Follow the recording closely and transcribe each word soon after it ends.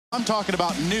I'm talking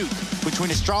about Nuke between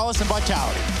Astralis and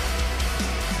Vitality.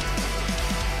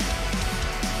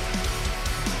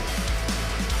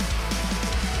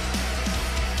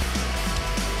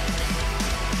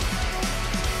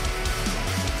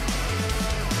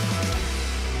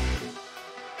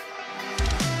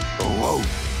 Whoa.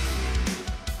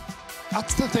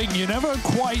 That's the thing, you never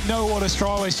quite know what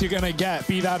Astralis you're going to get,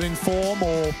 be that in form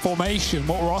or formation,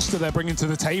 what roster they're bringing to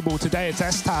the table. Today it's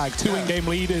S-Tag, two in-game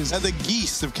leaders. They're the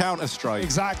geese of Counter-Strike.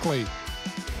 Exactly.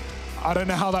 I don't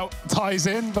know how that ties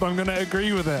in, but I'm going to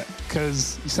agree with it,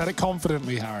 because you said it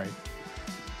confidently, Harry.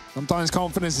 Sometimes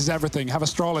confidence is everything. Have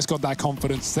Astralis got that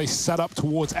confidence? They set up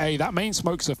towards A. That main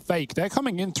smoke's a fake. They're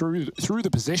coming in through the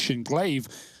position. Glaive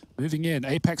moving in,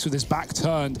 Apex with his back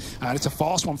turned, and it's a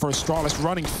fast one for Astralis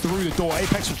running through the door.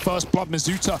 Apex with first blood,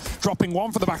 Mizuta dropping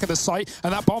one for the back of the site,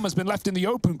 and that bomb has been left in the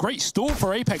open. Great stall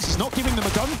for Apex, he's not giving them a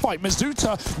gunfight.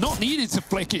 Mizuta not needed to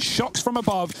flick, it shocks from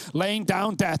above, laying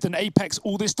down death, and Apex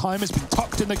all this time has been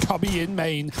tucked in the cubby in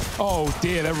main. Oh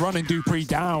dear, they're running Dupree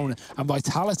down, and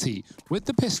Vitality with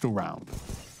the pistol round.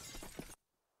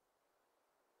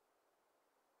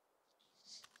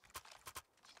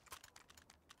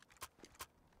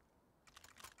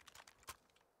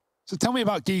 So tell me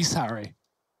about geese, Harry.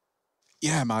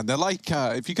 Yeah, man, they're like,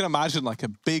 if you can imagine, like a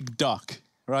big duck,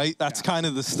 right? That's kind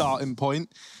of the starting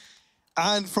point.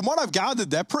 And from what I've gathered,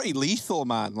 they're pretty lethal,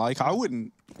 man. Like, I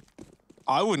wouldn't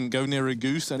go near a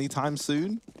goose anytime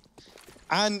soon.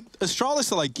 And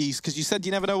Astralis are like geese, because you said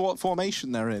you never know what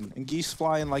formation they're in. And geese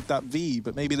fly in like that V,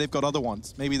 but maybe they've got other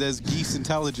ones. Maybe there's geese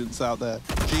intelligence out there.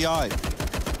 GI.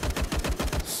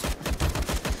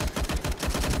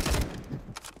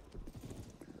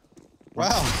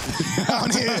 Well,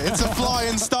 down here, it's a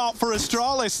flying start for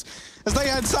Astralis as they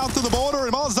head south to the border,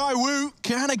 and ZywOo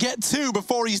can get two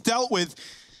before he's dealt with.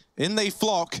 In they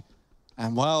flock,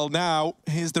 and well, now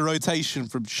here's the rotation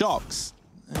from Shocks.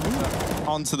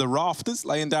 Onto the rafters,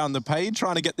 laying down the pain,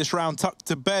 trying to get this round tucked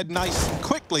to bed nice and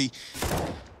quickly.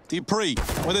 Dupree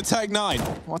with a Tech 9.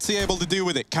 What's he able to do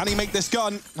with it? Can he make this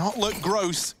gun not look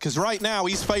gross? Because right now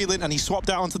he's failing and he swapped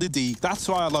out onto the D. That's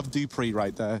why I love Dupree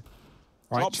right there.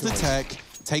 Drops the tech,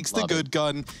 takes the good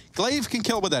gun. Glaive can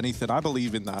kill with anything. I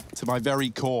believe in that to my very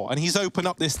core. And he's opened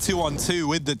up this 2-on-2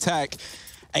 with the tech.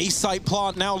 A site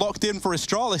plant now locked in for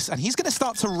Astralis, and he's going to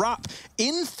start to wrap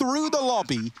in through the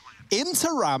lobby, into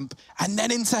ramp, and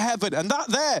then into heaven. And that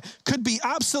there could be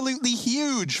absolutely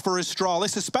huge for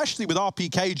Astralis, especially with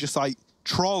RPK just like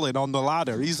trolling on the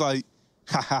ladder. He's like,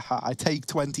 ha ha ha, I take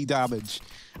 20 damage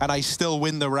and I still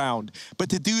win the round. But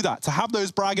to do that, to have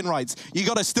those bragging rights, you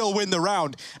got to still win the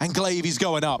round. And Glaive, he's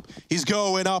going up. He's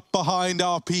going up behind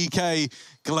RPK.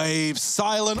 Glaive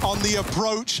silent on the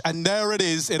approach, and there it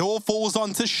is. It all falls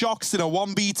onto Shocks in a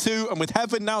 1v2, and with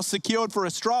heaven now secured for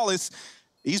Astralis,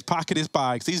 he's packing his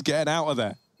bags. He's getting out of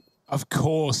there. Of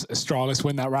course, Astralis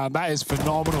win that round. That is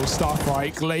phenomenal stuff,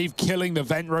 right? Glaive killing the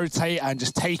vent rotate and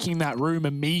just taking that room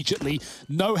immediately.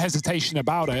 No hesitation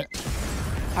about it.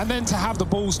 And then to have the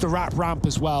balls to wrap ramp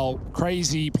as well.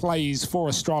 Crazy plays for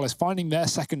Astralis, finding their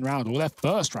second round, or their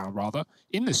first round rather,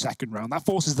 in the second round. That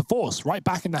forces the force right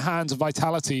back in the hands of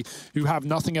Vitality, who have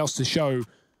nothing else to show.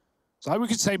 So we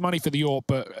could save money for the AWP,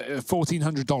 but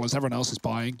 $1,400, everyone else is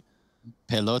buying.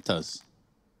 Pelotas.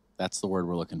 That's the word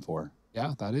we're looking for.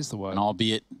 Yeah, that is the word. And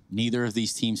albeit neither of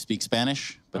these teams speak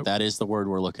Spanish, but that is the word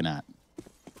we're looking at.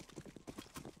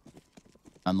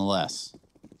 Nonetheless,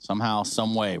 somehow,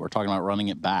 some way, we're talking about running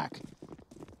it back.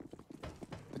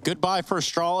 A good buy for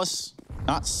Astralis.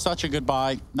 Not such a good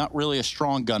buy. Not really a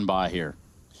strong gun buy here.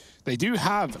 They do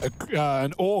have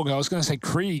an AUG. I was going to say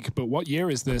Krieg, but what year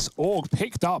is this? AUG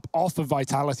picked up off of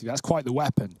Vitality. That's quite the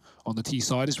weapon on the T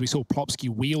side, as we saw Plopsky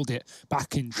wield it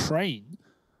back in train.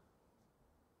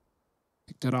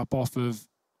 Picked it up off of,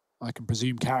 I can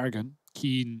presume, Carrigan,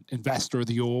 keen investor of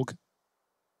the AUG.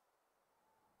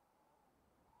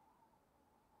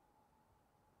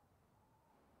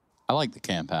 I like the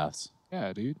cam paths.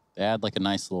 Yeah, dude. They add like a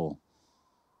nice little,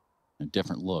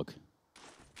 different look.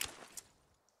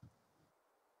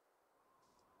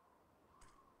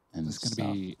 And it's going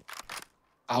to be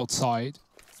outside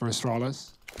for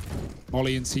Astralis.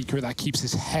 Molly and Secret, that keeps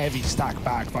this heavy stack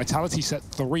back. Vitality set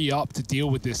 3 up to deal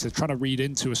with this. They're trying to read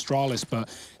into Astralis, but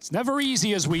it's never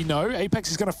easy, as we know.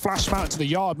 Apex is going to flash him out into the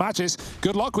yard. Magis,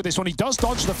 good luck with this one. He does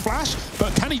dodge the flash,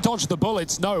 but can he dodge the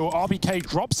bullets? No, RBK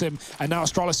drops him, and now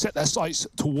Astralis set their sights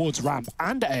towards ramp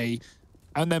and A,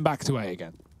 and then back to A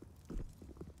again.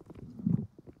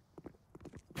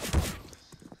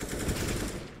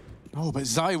 Oh, but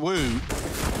ZywOo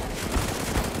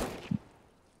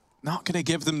not going to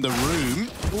give them the room.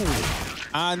 Ooh.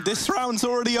 And this round's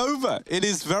already over. It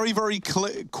is very, very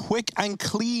quick and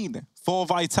clean for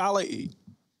Vitality.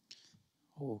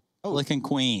 Oh, Click and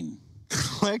Queen.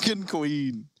 Click and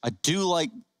Queen. I do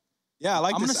like... Yeah, I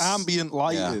like this ambient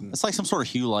lighting. Yeah, it's like some sort of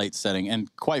hue light setting, and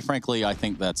quite frankly, I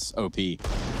think that's OP.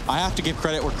 I have to give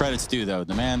credit where credit's due, though.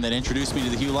 The man that introduced me to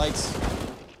the hue lights,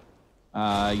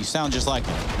 you sound just like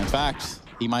him. In fact,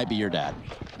 he might be your dad.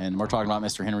 And we're talking about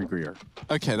Mr. Henry Greer.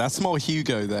 Okay, that's more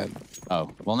Hugo then. Oh,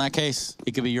 well, in that case,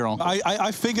 he could be your uncle.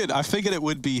 I figured it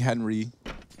would be Henry.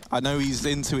 I know he's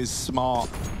into his smart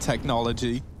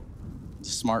technology.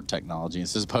 Smart technology,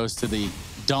 as opposed to the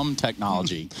dumb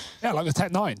technology. Yeah, like the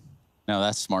Tech 9. No,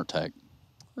 that's smart tech.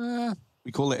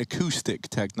 We call it acoustic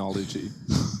technology.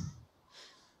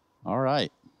 All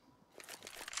right.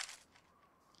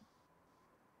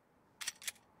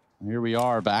 Here we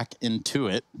are back into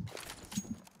it.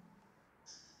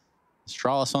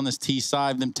 Astralis on this T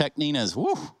side, them Tech Ninas.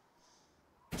 Woo!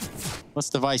 What's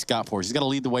Device got for us? He's got to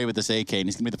lead the way with this AK, and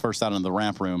he's going to be the first out into the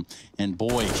ramp room. And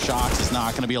boy, Shox is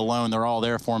not going to be alone. They're all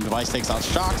there for him. Device takes out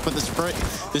Shox, but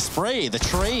the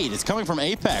trade, it's coming from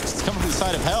Apex. It's coming from the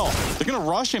side of Hell. They're going to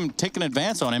rush him, take an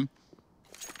advance on him.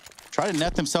 Try to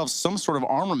net themselves some sort of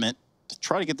armament to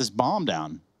try to get this bomb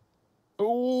down.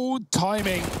 Oh,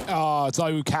 timing.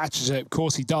 ZywOo catches it. Of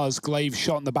course he does. Glaive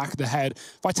shot in the back of the head.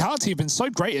 Vitality have been so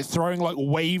great at throwing like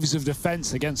waves of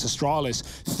defense against Astralis.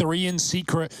 3 in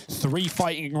secret, 3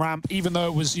 fighting ramp, even though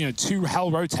it was, 2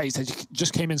 Hell rotates that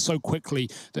just came in so quickly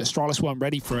that Astralis weren't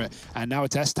ready for it. And now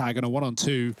it's S-Tag on a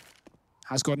 1-on-2.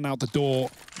 Has gotten out the door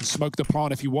and smoke the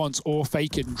plant if he wants, or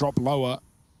fake it and drop lower.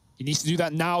 He needs to do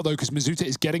that now, though, because Mizuta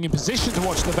is getting in position to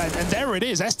watch the vent. And there it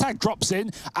is. S-Tag drops in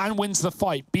and wins the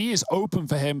fight. B is open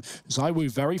for him.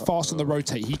 ZywOo very fast on the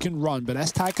rotate. He can run, but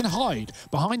S-Tag can hide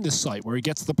behind the site where he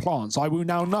gets the plant. ZywOo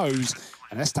now knows,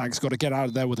 and S-Tag's got to get out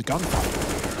of there with a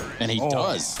gunfight. And he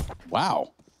does.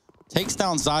 Wow. Takes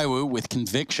down ZywOo with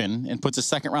conviction and puts a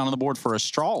second round on the board for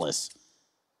Astralis.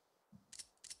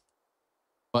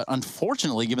 But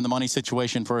unfortunately, given the money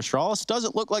situation for Astralis,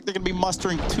 doesn't look like they're going to be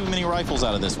mustering too many rifles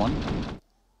out of this one.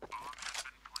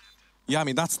 Yeah, I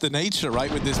mean, that's the nature,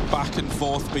 right, with this back and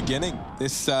forth beginning.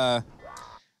 This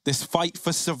fight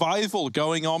for survival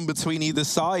going on between either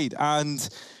side. And,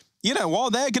 while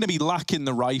they're going to be lacking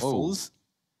the rifles,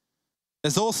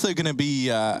 there's also going to be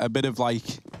a bit of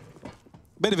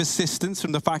assistance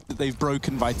from the fact that they've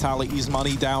broken Vitality's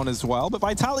money down as well. But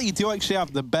Vitality do actually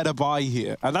have the better buy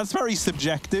here. And that's very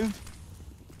subjective,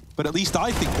 but at least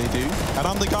I think they do. And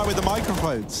I'm the guy with the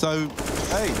microphone. So,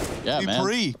 hey,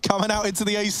 Dupree coming out into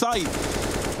the A site.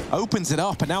 Opens it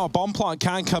up, and now a bomb plant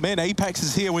can come in. Apex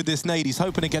is here with this nade. He's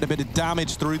hoping to get a bit of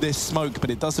damage through this smoke, but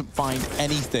it doesn't find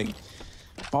anything.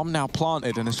 Bomb now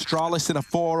planted, and Astralis in a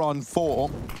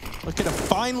 4-on-4. Looking to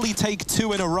finally take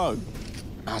 2 in a row.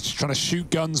 Just trying to shoot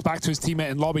guns back to his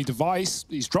teammate in lobby. Device,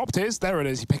 he's dropped his. There it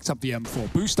is. He picked up the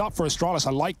M4. Boost up for Astralis.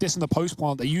 I like this in the post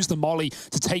plant. They use the molly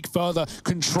to take further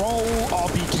control.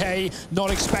 RBK,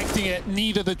 not expecting it.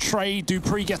 Neither the trade.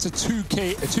 Dupree gets a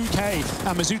 2K,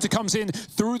 and Mizuta comes in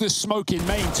through the smoke in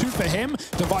main. 2 for him.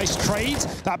 Device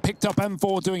trades. That picked up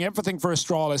M4, doing everything for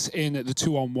Astralis in the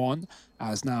 2-on-1.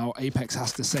 As now Apex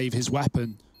has to save his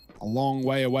weapon. A long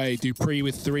way away. Dupree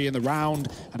with 3 in the round,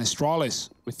 and Astralis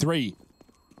with 3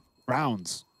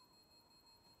 rounds.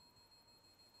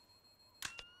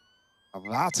 Oh,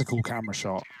 that's a cool camera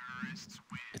shot.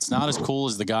 It's not as cool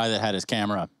as the guy that had his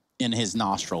camera in his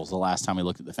nostrils the last time we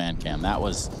looked at the fan cam. That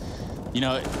was,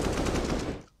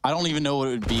 I don't even know what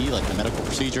it would be, like the medical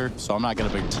procedure, so I'm not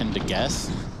going to pretend to guess,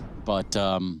 but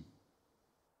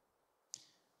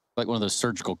like one of those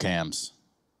surgical cams.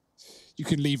 You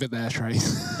can leave it there, Trey.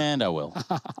 And I will.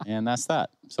 And that's that.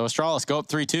 So Astralis go up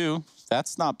 3-2.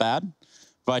 That's not bad.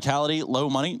 Vitality, low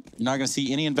money. You're not going to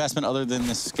see any investment other than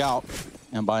this scout.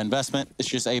 And by investment, it's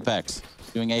just Apex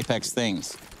doing Apex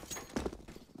things.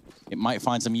 It might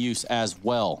find some use as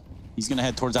well. He's going to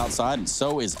head towards outside, and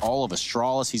so is all of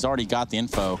Astralis. He's already got the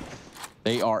info.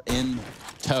 They are in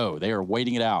tow. They are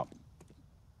waiting it out.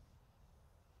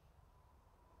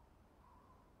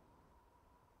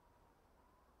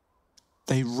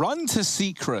 They run to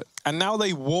secret, and now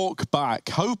they walk back,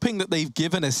 hoping that they've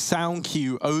given a sound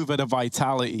cue over to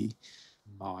Vitality.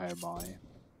 My, oh my.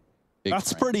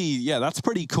 That's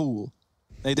pretty cool.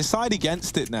 They decide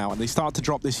against it now, and they start to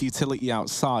drop this utility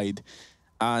outside.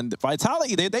 And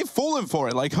Vitality, they've fallen for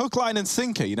it, like hook, line, and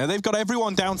sinker. They've got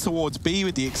everyone down towards B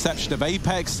with the exception of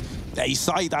Apex. A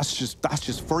side, that's just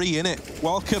free, innit?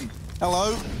 Welcome.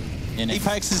 Hello.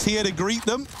 Apex is here to greet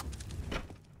them.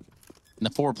 And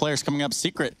the 4 players coming up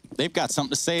secret, they've got something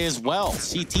to say as well.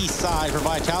 CT side for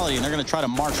Vitality, and they're going to try to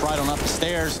march right on up the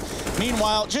stairs.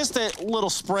 Meanwhile, just a little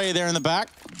spray there in the back.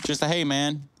 Just a, hey,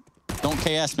 man, don't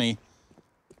KS me.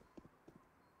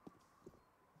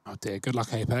 Oh, dear. Good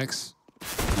luck, Apex.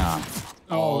 Nah.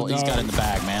 Oh, no. He's got it in the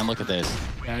bag, man. Look at this.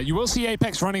 Yeah, you will see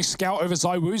Apex running Scout over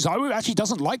ZywOo. ZywOo actually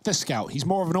doesn't like the Scout. He's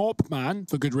more of an AWP man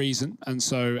for good reason. And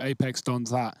so Apex dons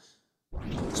that.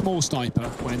 Small sniper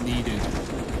when needed.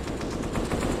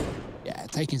 Yeah,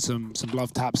 taking some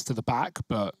love taps to the back,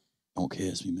 but... Don't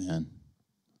KS me, man.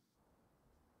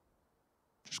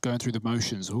 Just going through the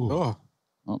motions. Ooh.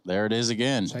 Oh, there it is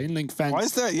again. Chain link fence. Why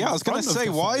is there? Yeah, I was going to say,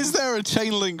 why is there a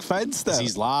chain link fence there?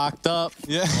 He's locked up.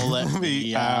 Yeah. Well, let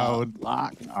me out.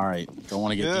 Lock. All right. Don't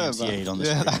want to get DMCA'd on this.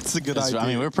 Yeah, that's a good idea. I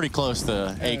mean, we're pretty close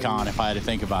to Akon if I had to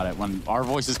think about it. When our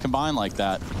voices combine like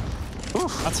that.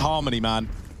 That's harmony, man.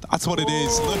 That's what it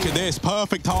is. Look at this.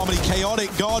 Perfect harmony. Chaotic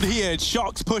God here.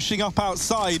 Shox pushing up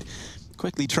outside.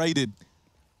 Quickly traded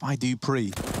by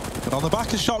Dupree. But on the back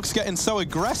of Shox getting so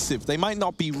aggressive, they might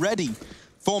not be ready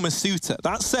for Masuta.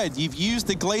 That said, you've used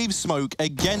the Glaive smoke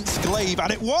against Glaive,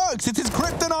 and it works! It's his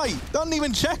kryptonite! Doesn't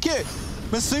even check it!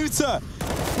 Masuta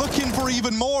looking for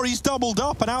even more. He's doubled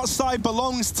up, and outside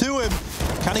belongs to him.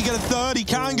 Can he get a third? He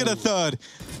can get a third.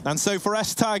 And so for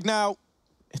S-Tag now,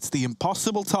 it's the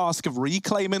impossible task of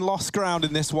reclaiming lost ground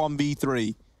in this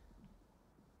 1v3.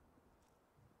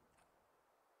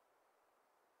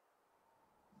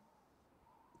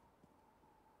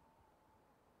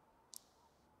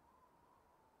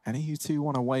 Any of you two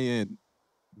want to weigh in?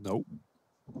 Nope.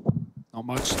 Not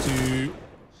much to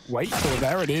wait for.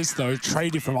 There it is, though.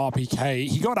 Traded from RPK.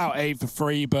 He got out 8 for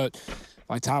free, but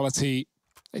Vitality,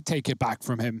 they take it back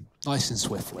from him nice and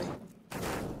swiftly.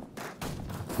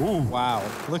 Ooh. Wow.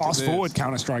 Look Fast forward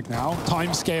Counter-Strike now.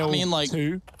 Time scale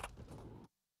 2.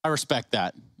 I respect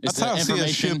that. That's how CS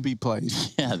should be played.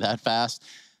 Yeah, that fast.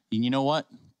 And you know what?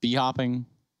 B-hopping,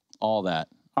 all that.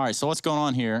 All right, so what's going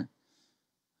on here?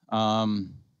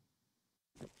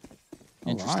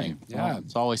 Interesting. Right, yeah. Well,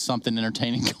 it's always something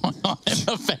entertaining going on in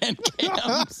the fan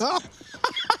cams.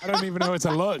 I don't even know where to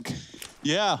look.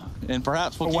 Yeah, and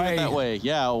perhaps we'll keep it that way.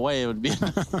 Yeah, away it would be.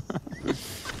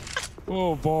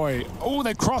 Oh, boy. Oh,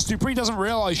 they crossed. Dupree doesn't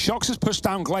realize Shox has pushed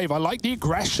down Glaive. I like the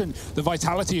aggression the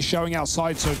Vitality is showing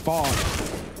outside so far.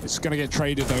 It's going to get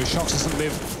traded, though. Shox doesn't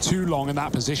live too long in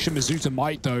that position. Masuta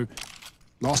might, though.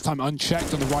 Last time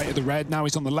unchecked on the right of the red. Now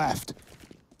he's on the left.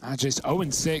 Just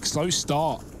 0-6. Slow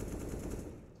start.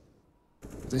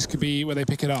 This could be where they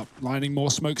pick it up. Lining more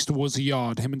smokes towards the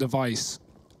yard. Him and Device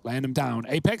laying them down.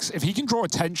 Apex, if he can draw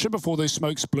attention before those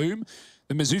smokes bloom,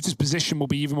 then Mazuta's position will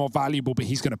be even more valuable, but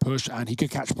he's going to push, and he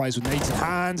could catch players with nades in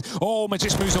hand. Oh,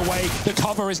 Magis moves away. The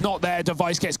cover is not there.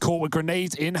 Device gets caught with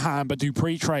grenades in hand, but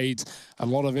Dupree trades. A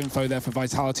lot of info there for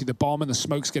Vitality. The bomb and the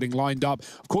smoke's getting lined up.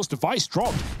 Of course, Device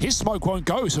dropped. His smoke won't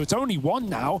go, so it's only one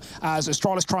now as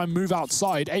Astralis try and move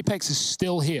outside. Apex is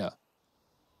still here.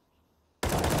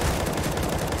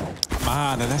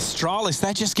 Man, and Astralis,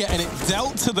 they're just getting it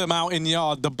dealt to them out in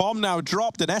yard. The bomb now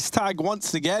dropped, and S-Tag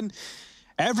once again.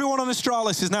 Everyone on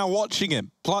Astralis is now watching him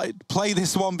play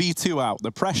this 1v2 out.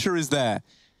 The pressure is there.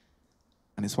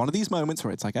 And it's one of these moments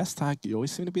where it's like, S-Tag, you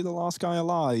always seem to be the last guy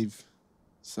alive.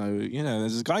 So, you know,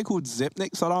 there's a guy called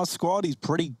Zipnix on our squad. He's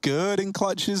pretty good in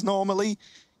clutches normally.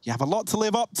 You have a lot to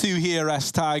live up to here,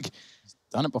 S-Tag. He's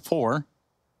done it before.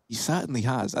 He certainly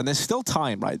has. And there's still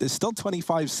time, right? There's still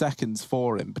 25 seconds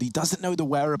for him, but he doesn't know the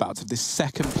whereabouts of this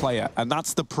second player, and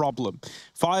that's the problem.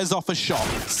 Fires off a shot,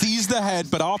 sees the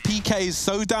head, but RPK is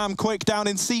so damn quick down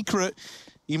in secret,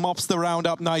 he mops the round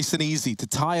up nice and easy to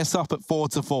tie us up at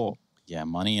 4-4. Yeah,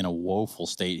 money in a woeful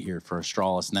state here for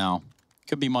Astralis now.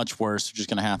 Could be much worse. They're just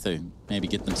going to have to maybe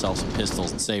get themselves some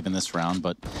pistols and save in this round,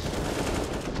 but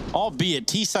albeit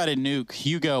T-sided nuke.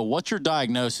 Hugo, what's your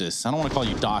diagnosis? I don't want to call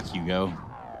you Doc Hugo.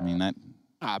 I mean, that...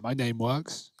 my name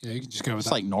works. Yeah, you can just go with it's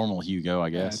that. like normal Hugo, I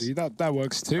guess. Yeah, dude, that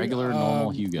works too. Regular, normal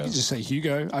Hugo. You can just say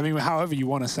Hugo. I mean, however you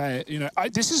want to say it. You know,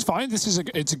 this is fine.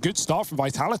 It's a good start for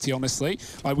Vitality, honestly.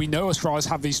 Like, we know Astralis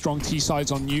have these strong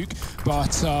T-sides on Nuke,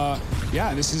 but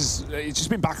yeah, it's just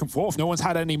been back and forth. No one's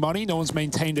had any money. No one's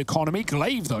maintained economy.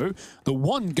 Glaive, though, the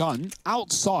one gun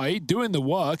outside doing the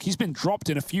work. He's been dropped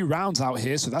in a few rounds out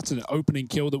here, so that's an opening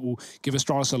kill that will give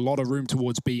Astralis a lot of room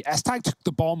towards B. S-Tag took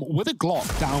the bomb with a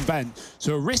Glock down vent,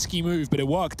 so a risky move, but it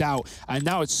worked out. And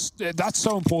now that's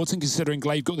so important considering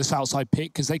Glaive got this outside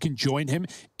pick because they can join him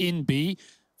in B.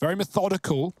 Very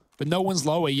methodical, but no one's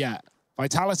lower yet.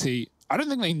 Vitality, I don't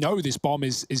think they know this bomb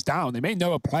is down. They may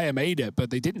know a player made it, but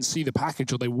they didn't see the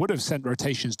package or they would have sent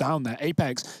rotations down there.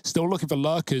 Apex still looking for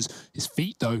lurkers. His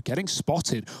feet, though, getting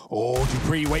spotted. Oh,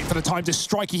 Dupree waiting for the time to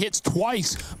strike. He hits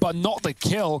twice, but not the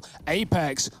kill.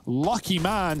 Apex, lucky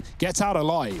man, gets out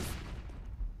alive.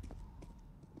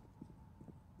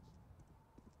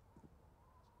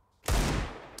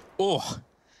 Oh.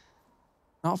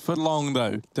 Not for long,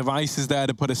 though. Device is there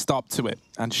to put a stop to it.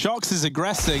 And Shox is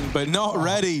aggressing, but not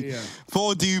ready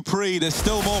for dupreeh. There's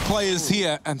still more players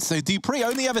here. And so dupreeh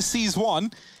only ever sees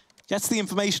one. Gets the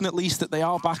information, at least, that they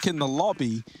are back in the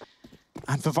lobby.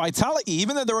 And for Vitality,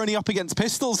 even though they're only up against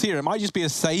pistols here, it might just be a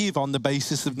save on the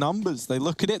basis of numbers. They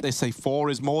look at it, they say 4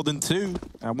 is more than 2,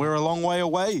 and we're a long way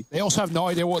away. They also have no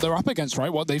idea what they're up against,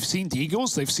 right? What they've seen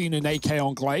Deagles, they've seen an AK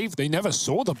on Glaive, they never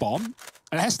saw the bomb,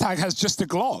 and Hestag has just a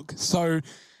Glock. So,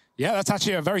 yeah, that's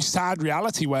actually a very sad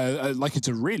reality where, like, it's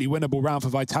a really winnable round for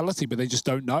Vitality, but they just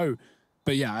don't know.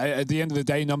 But yeah, at the end of the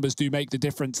day, numbers do make the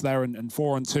difference there, and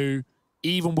 4 on 2.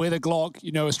 Even with a Glock,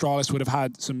 you know, Astralis would have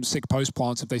had some sick post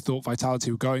plants if they thought Vitality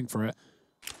were going for it.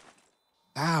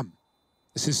 Damn.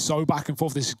 This is so back and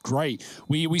forth. This is great.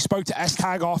 We spoke to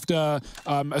Hestag after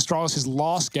Astralis'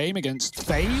 last game against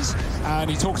FaZe, and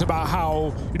he talked about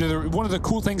how, you know, one of the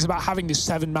cool things about having this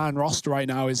 7-man roster right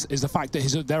now is the fact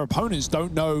that their opponents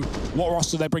don't know what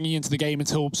roster they're bringing into the game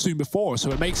until soon before,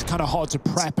 so it makes it kind of hard to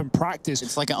prep and practice.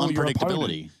 It's like an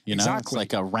unpredictability, you know? Exactly.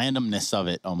 It's like a randomness of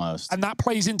it almost. And that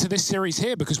plays into this series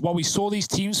here, because while we saw these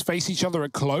teams face each other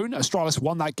at Cologne, Astralis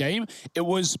won that game, it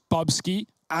was Bubsky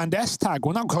and Hestag.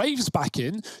 Well, now Glaive's back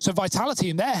in, so Vitality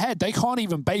in their head, they can't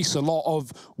even base a lot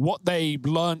of what they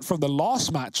learned from the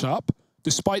last matchup,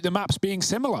 despite the maps being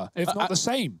similar, if not the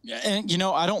same. And, you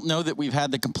know, I don't know that we've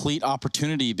had the complete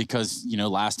opportunity because, you know,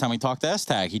 last time we talked to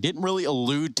Hestag, he didn't really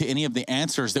allude to any of the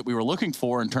answers that we were looking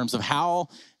for in terms of how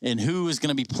and who is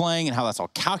going to be playing and how that's all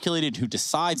calculated, who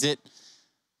decides it.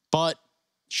 But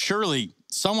surely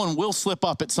someone will slip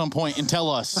up at some point and tell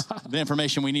us the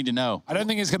information we need to know. I don't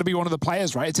think it's going to be one of the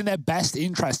players, right? It's in their best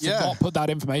interest to not put that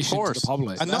information to the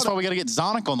public. And that's why we got to get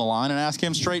Zonic on the line and ask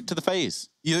him straight to the face.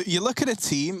 You look at a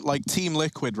team like Team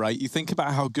Liquid, right? You think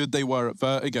about how good they were at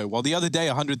Vertigo. Well, the other day,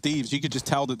 100 Thieves, you could just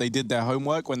tell that they did their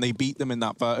homework when they beat them in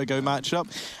that Vertigo matchup.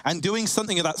 And doing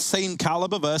something of that same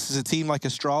caliber versus a team like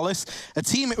Astralis, a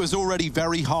team it was already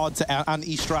very hard to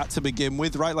anti-strat to begin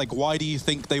with, right? Like, why do you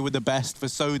think they were the best for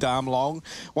so damn long?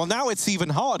 Well, now it's even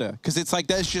harder, because it's like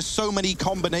there's just so many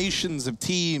combinations of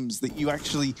teams that you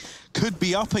actually could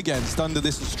be up against under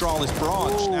this Astralis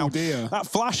branch. Now, that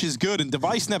flash is good, and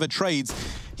Device never trades.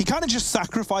 He kind of just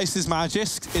sacrifices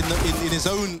Magisk in his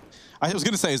own, I was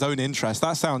going to say his own interest.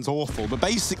 That sounds awful. But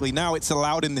basically now it's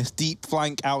allowed in this deep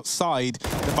flank outside.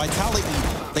 The Vitality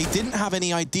they didn't have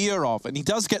any idea of. And he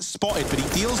does get spotted, but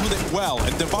he deals with it well.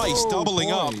 And Device,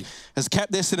 doubling up, has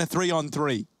kept this in a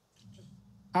 3-on-3.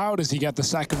 How does he get the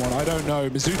second one? I don't know.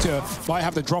 Mizuta might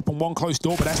have the drop on one close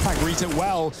door, but Hestag reads it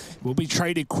well. Will be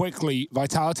traded quickly.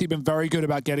 Vitality have been very good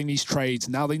about getting these trades.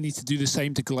 Now they need to do the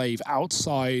same to Glaive.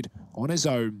 Outside, on his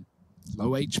own, low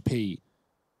HP.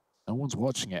 No one's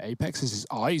watching it. Apex has his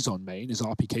eyes on main. His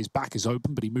RPK's back is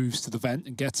open, but he moves to the vent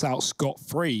and gets out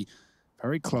scot-free.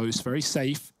 Very close, very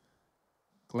safe.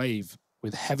 Glaive,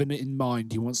 with heaven in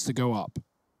mind, he wants to go up.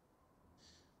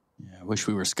 Yeah, I wish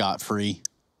we were scot-free.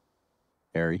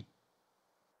 Harry.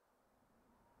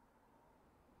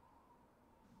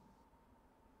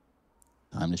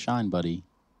 Time to shine, buddy.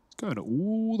 It's going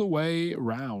all the way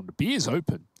around. B is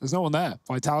open. There's no one there.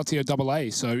 Vitality are AA,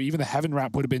 so even the Heaven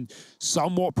Wrap would have been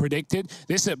somewhat predicted.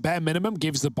 This, at bare minimum,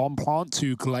 gives the bomb plant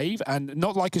to Glaive, and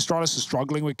not like Astralis is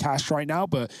struggling with cash right now,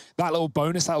 but that little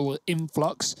bonus, that little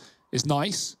influx is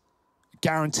nice.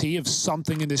 Guarantee of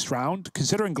something in this round.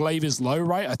 Considering Glaive is low,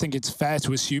 right, I think it's fair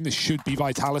to assume this should be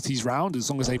Vitality's round as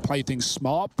long as they play things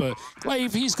smart, but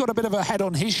Glaive, he's got a bit of a head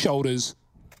on his shoulders.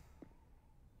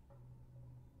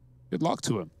 Good luck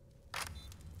to him.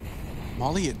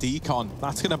 Molly at Decon,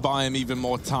 that's going to buy him even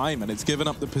more time, and it's given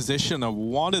up the position of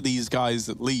one of these guys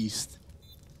at least.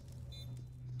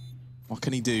 What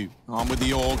can he do? On with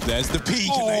the AUG, there's the peak,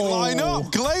 and they line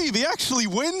up. Glaive, he actually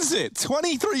wins it.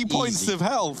 23 points of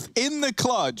health in the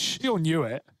clutch. You all knew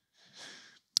it.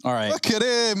 All right. Look at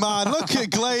him, man. Look at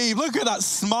Glaive. Look at that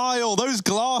smile, those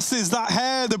glasses, that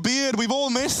hair, the beard. We've all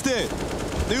missed it.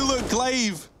 New look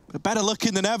Glaive, better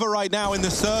looking than ever right now in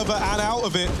the server and out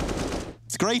of it.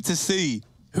 It's great to see.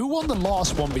 Who won the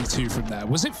last 1v2 from there?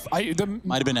 Was it...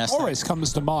 Might have been Esther. Boris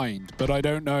comes to mind, but I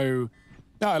don't know...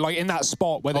 No, like in that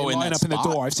spot where they line up in the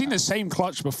door. I've seen the same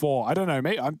clutch before. I don't know.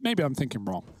 Maybe I'm thinking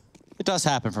wrong. It does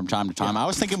happen from time to time. I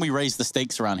was thinking we raised the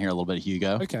stakes around here a little bit,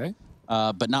 Hugo. Okay.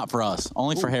 But not for us.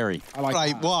 Only for Harry. I like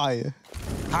that. Why?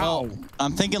 How? Well,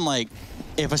 I'm thinking, like,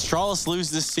 if Astralis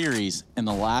lose this series, in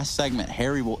the last segment,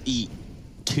 Harry will eat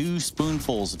 2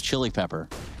 spoonfuls of chili pepper.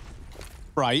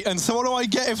 Right, and so what do I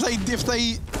get if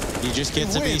they You just get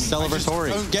to be celebratory.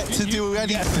 Don't get to do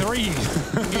anything. You get 3.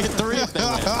 You get 3 if they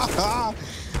win.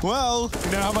 Well,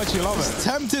 you know how much you love it. As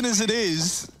tempting as it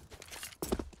is,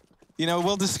 You know,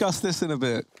 we'll discuss this in a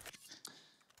bit.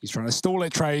 He's trying to stall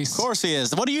it, Trace. Of course he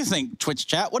is. What do you think, Twitch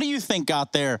chat? What do you think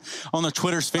out there on the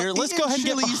Twitter sphere? Let's go ahead and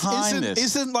get behind this.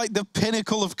 Isn't like the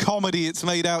pinnacle of comedy it's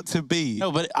made out to be.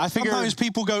 No, but I figure... Sometimes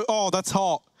people go, oh, that's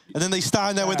hot. And then they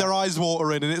stand there with their eyes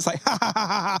watering, and it's like, ha, ha,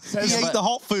 ha, ha. He ate the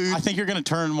hot food. I think you're going to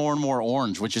turn more and more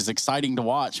orange, which is exciting to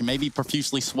watch, and maybe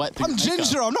profusely sweat through I'm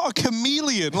ginger. I'm not a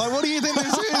chameleon. Like, what do you think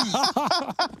this is?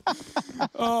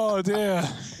 Oh, dear.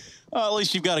 Well, at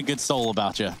least you've got a good soul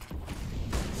about you.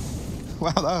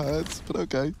 Wow, that hurts, but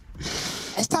okay.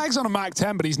 His tag's on a Mach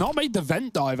 10, but he's not made the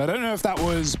vent dive. I don't know if that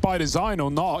was by design or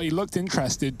not. He looked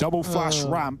interested. Double flash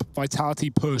ramp, Vitality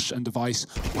push, and Device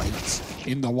waits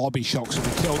in the lobby. Shocks for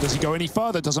the kill. Does he go any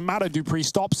further? Doesn't matter. Dupree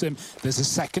stops him. There's a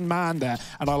second man there,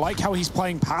 and I like how he's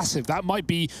playing passive. That might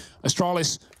be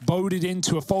Astralis boded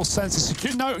into a false sense of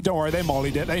security. No, don't worry. They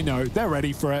mollied it. They know. They're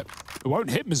ready for it. It won't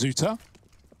hit Mizuta.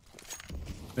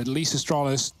 But at least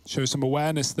Astralis shows some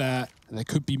awareness there, and there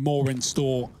could be more in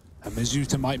store. And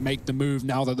Mizuta might make the move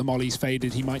now that the molly's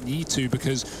faded. He might need to,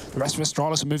 because the rest of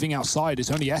Astralis are moving outside. It's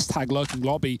only S-Tag lurking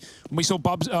lobby. When we saw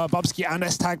Bubsky and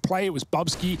S-Tag play, it was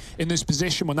Bubsky in this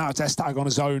position. Well, now it's S-Tag on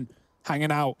his own,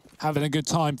 hanging out, having a good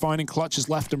time, finding clutches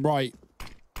left and right.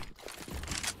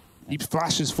 Deep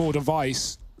flashes for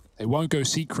Device. They won't go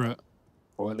secret.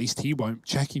 Or at least he won't.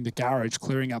 Checking the garage,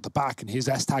 clearing out the back, and his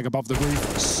S-Tag above the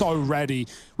roof, so ready.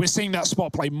 We're seeing that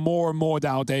spot play more and more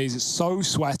nowadays. It's so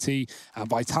sweaty, and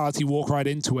Vitality walk right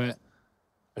into it.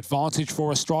 Advantage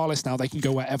for Astralis now. They can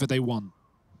go wherever they want.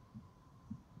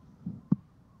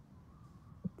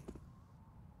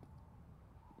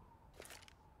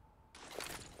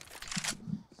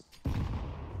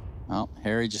 Well,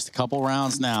 Harry, just a couple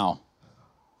rounds now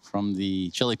from the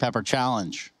Chili Pepper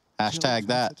Challenge. Hashtag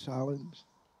that. Challenge.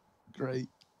 Great.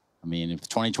 I mean, if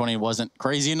 2020 wasn't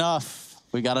crazy enough,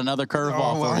 we got another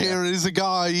curveball well, for you. here is a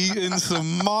guy eating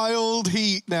some mild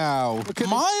heat now.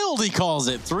 Mild, he calls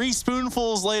it. 3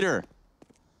 spoonfuls later.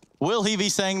 Will he be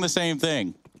saying the same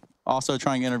thing? Also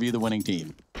trying to interview the winning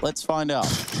team. Let's find out.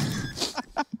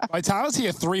 Vitality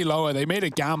are 3 lower. They made a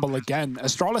gamble again.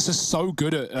 Astralis is so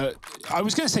good at, I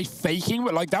was going to say faking,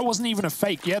 but like that wasn't even a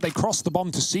fake. Yeah, they crossed the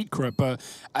bomb to secret, but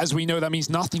as we know, that means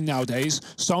nothing nowadays.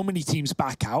 So many teams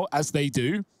back out, as they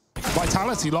do.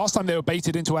 Vitality, last time they were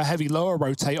baited into a heavy lower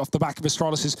rotate off the back of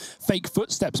Astralis' fake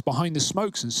footsteps behind the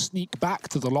smokes and sneak back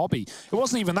to the lobby. It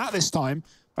wasn't even that this time.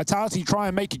 Vitality try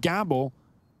and make a gamble,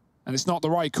 and it's not the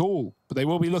right call, but they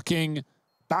will be looking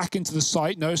back into the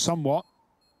site, no, somewhat.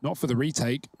 Not for the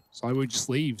retake. Zywoo just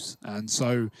leaves. And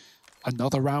so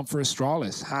another round for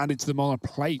Astralis. Handed to them on a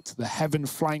plate. The heaven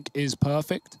flank is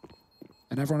perfect.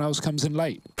 And everyone else comes in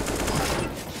late.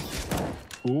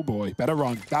 Oh boy, better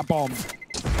run. That bomb.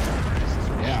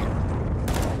 Yeah.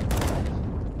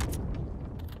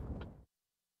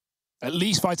 At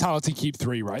least Vitality keep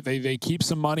 3, right? They keep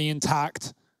some money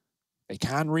intact. They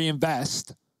can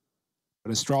reinvest.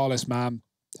 But Astralis, man,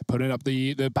 they're putting up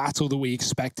the battle that we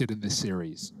expected in this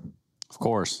series. Of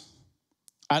course.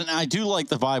 And I do like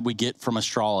the vibe we get from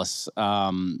Astralis,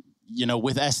 you know,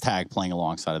 with S-Tag playing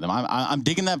alongside of them. I'm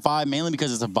digging that vibe mainly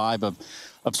because it's a vibe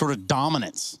of sort of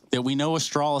dominance that we know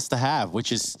Astralis to have,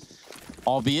 which is,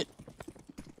 albeit,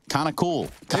 kind of cool.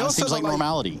 Kind of seems like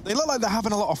normality. They look like they're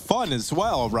having a lot of fun as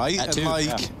well, right? That too, and like,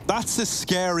 yeah. That's a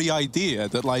scary idea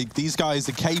that like these guys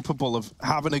are capable of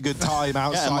having a good time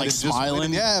outside and like and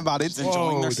smiling. Yeah, man, it's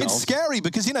enjoying themselves. It's scary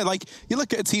because, you know, like you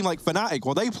look at a team like Fnatic,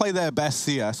 well, they play their best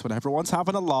CS when everyone's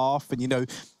having a laugh, and you know,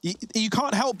 you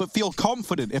can't help but feel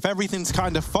confident if everything's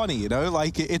kind of funny, you know?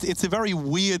 Like it's a very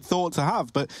weird thought to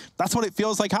have, but that's what it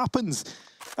feels like happens.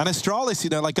 And Astralis, you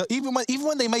know, like even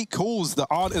when they make calls that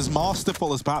aren't as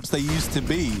masterful as perhaps they used to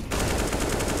be,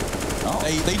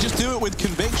 they just do it with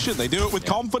conviction. They do it with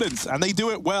confidence, and they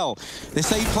do it well.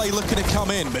 This A play looking to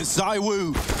come in, but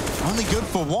Zywoo only good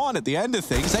for 1 at the end of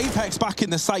things. Apex back in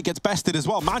the site gets bested as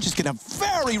well. Man just getting a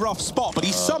very rough spot, but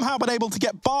he's somehow been able to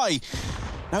get by.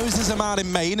 Knows there's a man in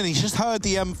main, and he's just heard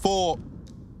the M4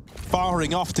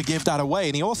 firing off to give that away,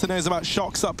 and he also knows about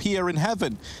shocks up here in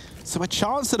heaven. So a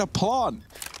chance at a plant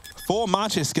for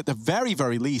Magisk at the very,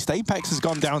 very least. Apex has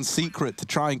gone down secret to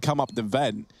try and come up the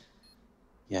vent.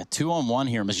 Yeah, 2-on-1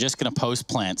 here. Magisk gonna post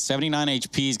plant. 79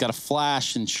 HP, he's got a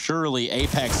flash, and surely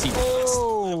Apex, he gets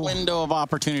a window of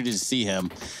opportunity to see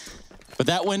him. But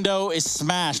that window is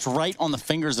smashed right on the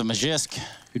fingers of Magisk,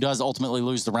 who does ultimately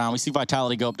lose the round. We see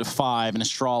Vitality go up to 5 and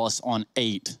Astralis on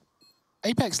 8.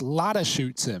 Apex ladder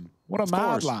shoots him. What a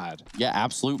mad lad. Yeah,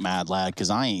 absolute mad lad, because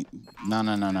I ain't... No.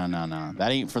 That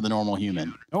ain't for the normal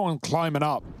human. No one climbing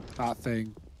up that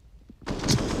thing.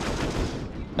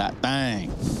 That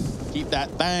thing. Keep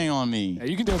that thing on me. Yeah,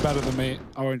 you can do it better than me.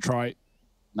 I won't try.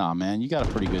 Nah, man, you got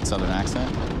a pretty good Southern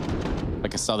accent.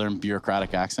 Like a Southern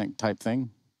bureaucratic accent type thing.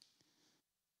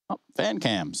 Oh, fan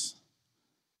cams.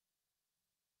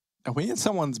 Are we in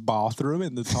someone's bathroom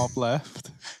in the top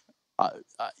left?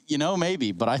 You know,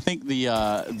 maybe, but I think the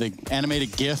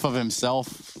animated GIF of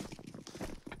himself,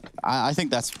 I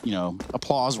think that's, you know,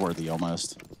 applause-worthy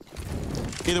almost.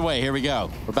 Either way, here we go.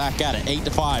 We're back at it,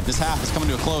 8-5. This half is coming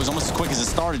to a close almost as quick as it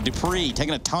started. Dupree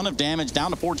taking a ton of damage,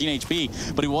 down to 14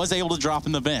 HP, but he was able to drop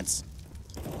in the vents.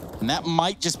 And that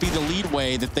might just be the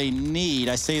leadway that they need.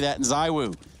 I say that in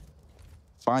ZywOo.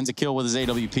 Finds a kill with his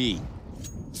AWP.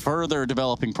 Further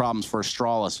developing problems for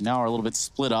Astralis, who now are a little bit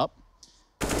split up.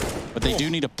 But they do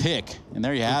need a pick, and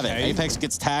there you have it. Apex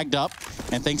gets tagged up,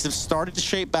 and things have started to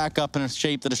shape back up in a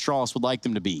shape that Astralis would like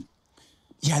them to be.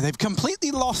 Yeah, they've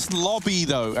completely lost lobby,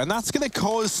 though, and that's going to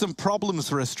cause some problems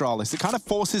for Astralis. It kind of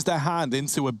forces their hand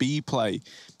into a B play.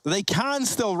 They can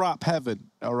still wrap heaven,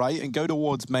 all right, and go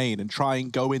towards main and try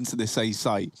and go into this A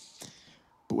site.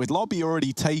 But with lobby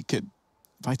already taken,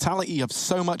 Vitality have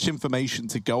so much information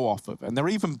to go off of, and they're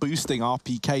even boosting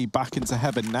RPK back into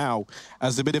heaven now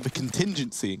as a bit of a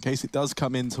contingency in case it does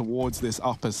come in towards this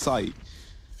upper site.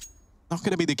 Not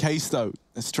going to be the case, though.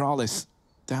 Astralis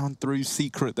down through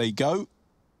secret they go.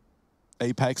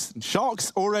 Apex and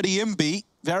Sharks already in B.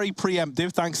 Very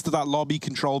preemptive thanks to that lobby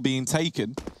control being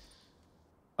taken.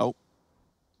 Oh.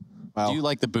 Well. Do you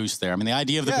like the boost there? I mean, the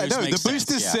idea of the boost makes sense. The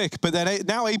boost is sick, but then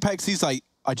now Apex is like,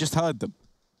 I just heard them.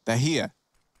 They're here.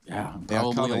 Yeah,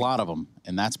 probably a lot of them,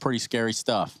 and that's pretty scary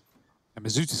stuff. And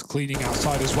Mizuta's cleaning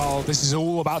outside as well. This is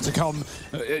all about to come,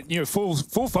 you know, full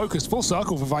focus, full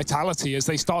circle for Vitality as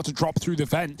they start to drop through the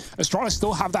vent. Astralis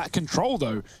still have that control,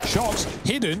 though. Shots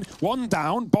hidden, one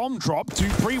down, bomb drop.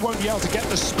 Dupree won't be able to get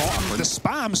the spot. The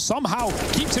spam somehow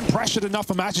keeps him pressured enough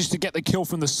and manages to get the kill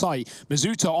from the site.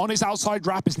 Mizuta on his outside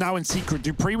wrap is now in secret.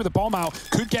 Dupree with a bomb out,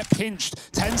 could get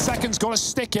pinched. 10 seconds, got to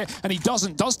stick it, and he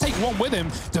doesn't. Does take one with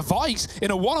him. Device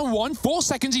in a one-on-one, 4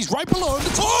 seconds, he's right below him.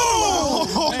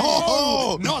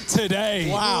 Oh, not today.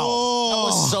 Wow. That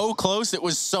was so close. It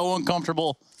was so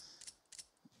uncomfortable.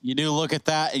 You do look at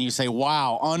that and you say,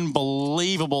 wow,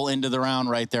 unbelievable end of the round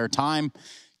right there. Time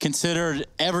considered,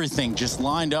 everything just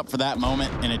lined up for that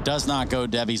moment, and it does not go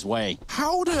Debbie's way.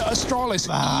 How did Astralis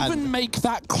even make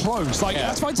that close? Like,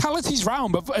 that's Vitality's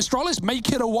round, but Astralis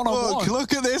make it a one-on-one.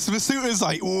 Look at this. Masuta's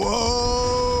like,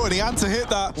 whoa, and he had to hit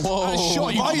that.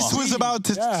 Whoa. Vice was about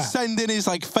to send in his,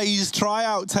 like, phase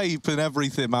tryout tape and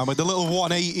everything, man, with the little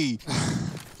 180.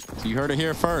 So you heard it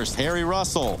here first. Harry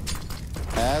Russell,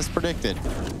 as predicted.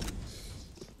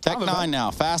 Tech9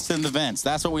 now, fast in the vents.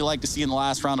 That's what we like to see in the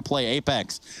last round of play.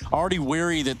 Apex, already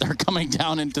weary that they're coming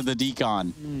down into the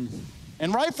decon.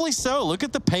 And rightfully so. Look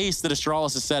at the pace that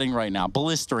Astralis is setting right now.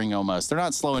 Blistering almost. They're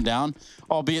not slowing down,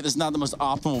 albeit this is not the most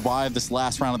optimal buy of this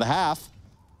last round of the half.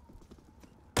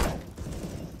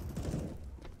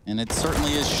 And it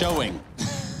certainly is showing.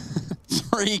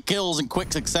 3 kills in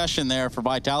quick succession there for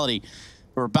Vitality.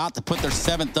 We're about to put their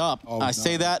 7th up. I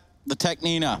say that, the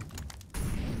Technina.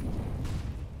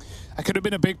 That could have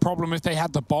been a big problem if they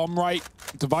had the bomb right.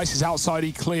 Device is outside,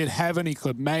 he cleared heaven, he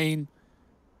cleared main.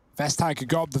 Vestag could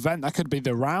go up the vent, that could be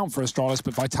the round for Astralis,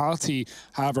 but Vitality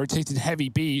have rotated heavy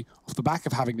B off the back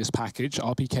of having this package.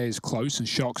 RPK is close and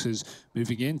Shox is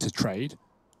moving in to trade.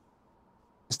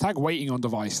 Vestag waiting on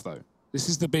Device though. This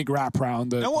is the big wrap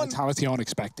round that Vitality aren't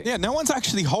expecting. Yeah, no one's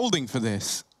actually holding for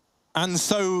this. And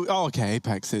so, okay,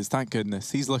 Apex is, thank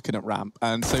goodness. He's looking at ramp.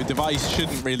 And so Device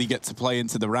shouldn't really get to play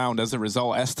into the round as a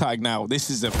result. S-Tag now, this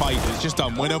is a fight that's just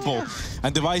unwinnable.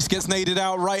 And Device gets naded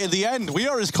out right at the end. We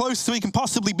are as close as we can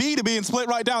possibly be to being split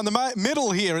right down the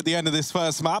middle here at the end of this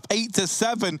first map.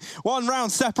 8-7. One round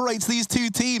separates these two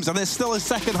teams, and there's still a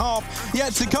second half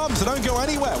yet to come, so don't go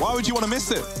anywhere. Why would you want to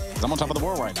miss it? I'm on top of the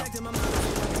world right now.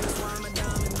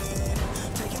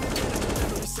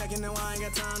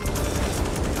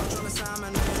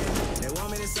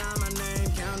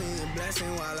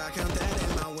 While I count that in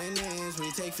my winnings,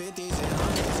 we take 50s and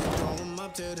 100s and throw them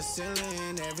up to the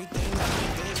ceiling. Everything I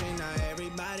envision, now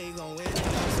everybody gon' win it.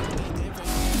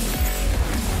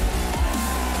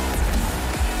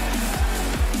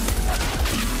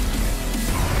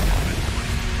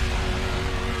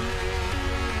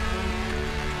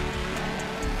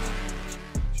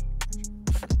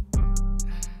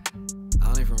 I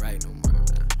don't even write no more,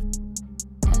 man.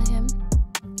 Tell him,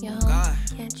 yo,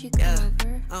 can't you come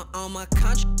over? On my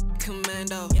contract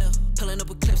commando, pulling up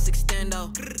with clips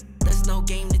extendo. That's no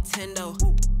game Nintendo.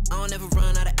 I don't ever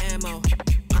run out of ammo.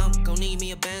 I'm I'm gon' need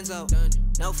me a benzo.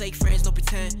 No fake friends, no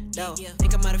pretend. No,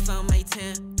 think I might have found my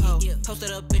 10.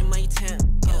 Posted up in my tent.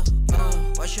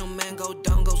 Watch your man go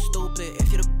dumb, go stupid.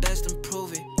 If you're the best, then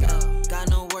prove it. Got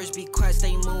no words, be quiet,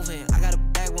 stay moving. I got a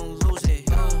bag, won't lose it.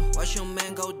 Watch your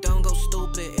man go dumb, go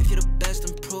stupid. If you're the best,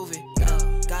 then prove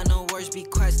it. Got no words, be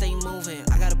quiet, stay moving.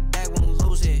 I got a bag, won't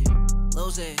lose it.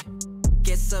 Lose it.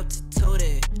 Get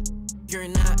substituted. You're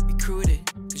not recruited.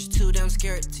 Cause you're too damn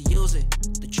scared to use it.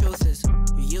 The truth is,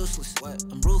 you're useless. What?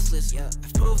 I'm ruthless. Yeah,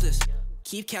 I've proved this.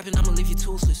 Keep capping, I'ma leave you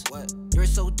toothless. What? You're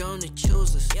so dumb to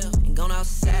choose this. Yeah. Ain't gone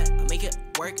outside, I make it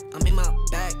work. I'm in my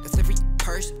bag. That's every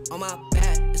purse on my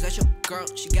back. Is that your girl?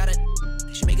 She got it.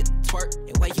 She make it twerk.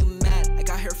 And why you mad? I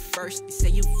got her first. You say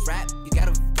you rap, you got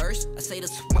a verse. I say the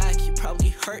swag, you probably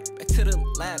hurt. Back to the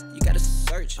lab, you gotta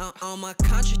search. On my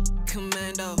contract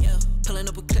commando. Yeah. Pulling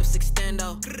up with clips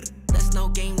extendo. That's no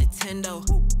game Nintendo.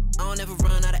 I don't ever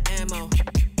run out of ammo.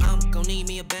 I'm gon' need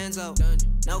me a benzo.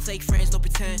 No fake friends, no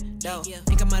pretend. No,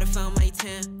 think I might have found my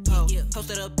 10.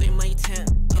 Posted up in my tent.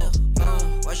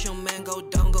 Watch your man go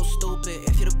dumb, go stupid.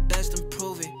 If you're the best, then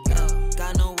prove it.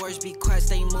 Got no words, be quiet,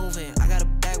 stay moving. I got a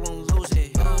bag, won't lose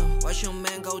it. Watch your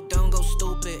man go dumb, go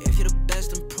stupid. If you're the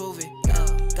best, then prove it.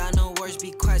 Got no words,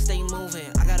 be quiet, stay moving.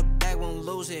 I got a bag, won't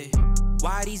lose it.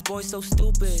 Why are these boys so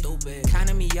stupid?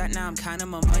 Counting me out now, I'm counting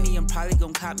my money. I'm probably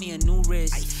gon' cop me a new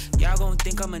wrist. Y'all gon'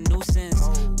 think I'm a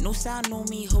nuisance. New style, new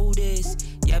me, who this?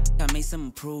 Yep, I made some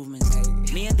improvements.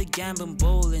 Me and the gang been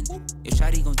bowling. Your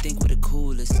shawty gon' think we're the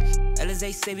coolest.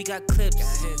 Alizé say we got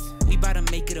clips. We bout to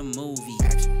make it a movie.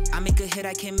 I make a hit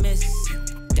I can't miss.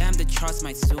 Damn, the charts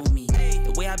might sue me.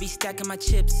 The way I be stacking my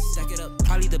chips,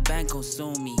 probably the bank gon'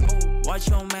 sue me. Watch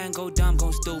your man go dumb,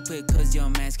 go stupid, cause your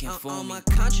mans can't fool me. On my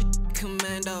contract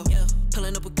commando,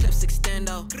 pulling up with clips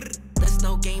extendo. That's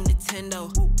no game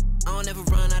Nintendo. I don't ever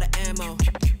run out of ammo.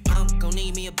 I'm gon'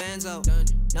 need me a benzo.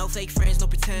 No fake friends, no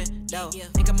pretend. No,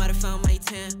 think I might have found my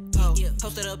 10.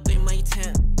 Posted up in my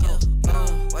tent.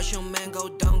 Watch your man go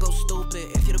dumb, go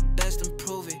stupid. If you're the best, then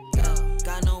prove it.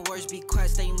 Got no words, be quiet,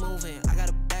 stay moving. I got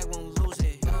a bag, won't lose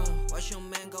it. Watch your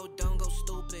man go dumb, go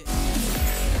stupid.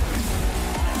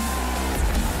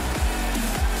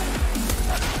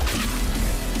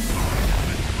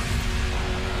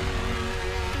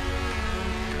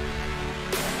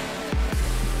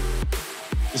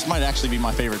 This might actually be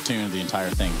my favorite tune of the entire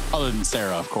thing, other than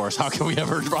Sarah, of course. How can we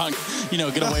ever, get away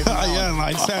from that? Yeah,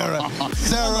 like Sarah.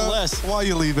 Sarah, why are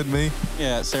you leaving me?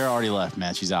 Yeah, Sarah already left,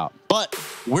 man. She's out. But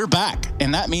we're back,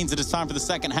 and that means that it's time for the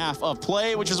second half of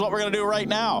play, which is what we're going to do right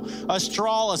now.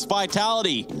 Astralis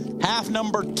Vitality, half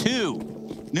number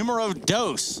 2, numero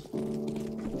dos.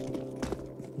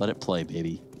 Let it play,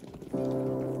 baby.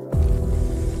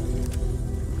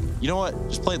 You know what?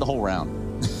 Just play the whole round.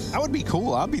 That would be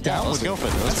cool. I'd be down with it. Let's go for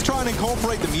it. Let's try and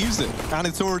incorporate the music. And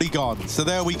it's already gone. So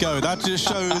there we go. That just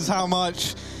shows how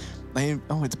much...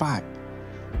 Oh, it's back.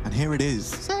 And here it is.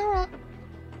 Sarah.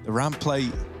 The ramp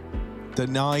play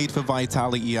denied for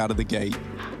Vitality out of the gate.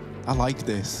 I like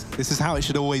this. This is how it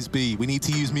should always be. We need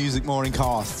to use music more in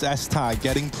casts. S-Tag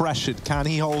getting pressured. Can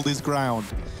he hold his ground?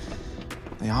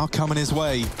 They are coming his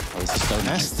way. Oh, this is so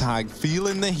nice. S-Tag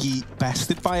feeling the heat,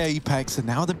 bested by Apex, and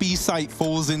now the B site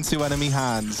falls into enemy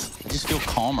hands. I just feel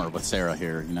calmer with Sarah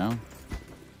here, you know?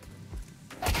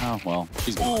 Oh, well,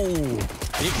 she's good.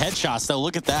 Big headshots, though.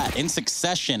 Look at that. In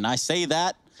succession. I say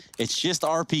that. It's just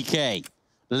RPK.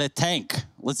 Le Tank.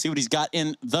 Let's see what he's got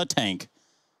in the tank.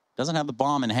 Doesn't have the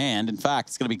bomb in hand. In fact,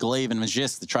 it's going to be Glaive and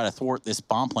Magist to try to thwart this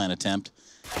bomb plant attempt.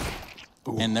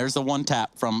 Ooh. And there's the one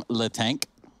tap from Le Tank.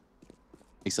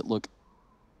 Makes it look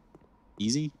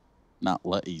easy. Not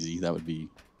easy. That would be...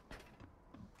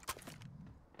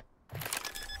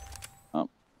 Oh,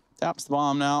 taps the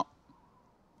bomb now.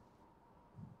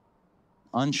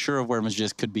 Unsure of where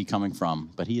Magist could be coming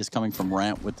from, but he is coming from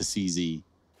ramp with the CZ.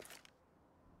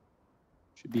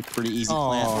 Should be a pretty easy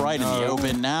plant right in the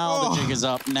open. Now the jig is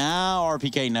up. Now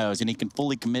RPK knows, and he can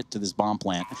fully commit to this bomb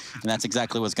plant. And that's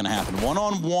exactly what's going to happen.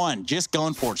 One-on-one, just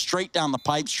going for it. Straight down the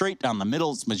pipe, straight down the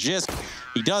middle. It's Magist.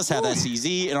 He does have that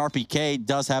CZ, and RPK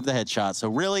does have the headshot. So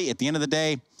really, at the end of the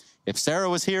day, if Sarah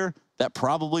was here, that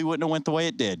probably wouldn't have went the way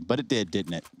it did. But it did,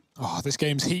 didn't it? Oh, this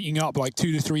game's heating up like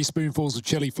 2 to 3 spoonfuls of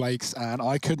chili flakes, and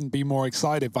I couldn't be more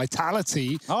excited.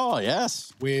 Vitality. Oh,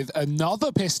 yes. With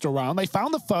another pistol round. They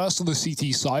found the first on the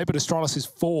CT side, but Astralis'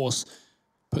 force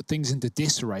put things into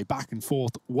disarray. Back and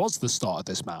forth was the start of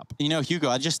this map. You know, Hugo,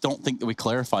 I just don't think that we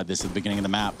clarified this at the beginning of the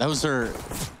map. Those are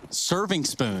serving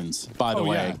spoons, by the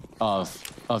way, of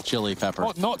chili pepper.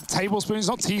 Not tablespoons,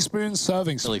 not teaspoons,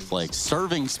 serving spoons. Chili flakes.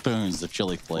 Serving spoons of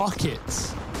chili flakes.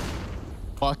 Buckets.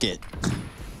 Bucket.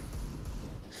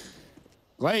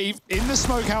 Glaive in the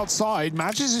smoke outside.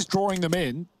 Magis is drawing them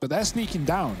in, but they're sneaking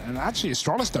down. And actually,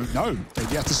 Astralis don't know.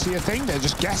 They've yet to see a thing. They're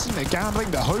just guessing, they're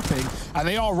gambling, they're hoping. And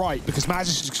they are right, because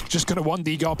Magis is just going to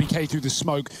 1D RPK through the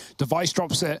smoke. Device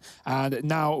drops it, and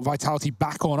now Vitality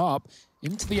back on up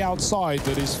into the outside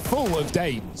that is full of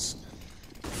Danes.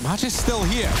 Magis still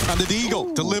here, and the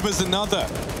Deagle delivers another.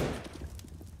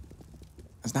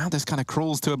 As now this kind of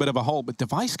crawls to a bit of a hole, but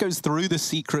Device goes through the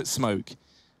secret smoke.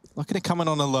 Look at it coming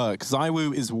on alert.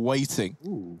 ZywOo is waiting.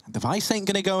 And Device ain't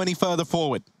going to go any further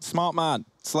forward. Smart man.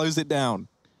 Slows it down.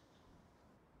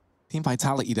 Team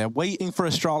Vitality, they're waiting for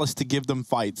Astralis to give them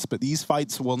fights, but these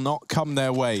fights will not come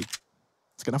their way.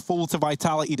 It's going to fall to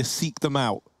Vitality to seek them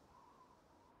out.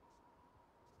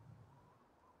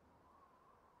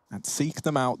 And seek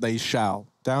them out they shall.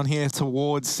 Down here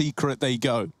towards Secret they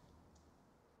go.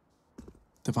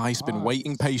 Device been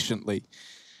waiting patiently.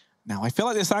 Now, I feel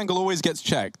like this angle always gets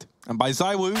checked. And by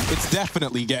ZywOo, it's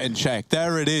definitely getting checked.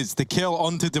 There it is, the kill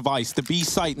onto Device. The B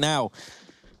site now,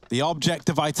 the object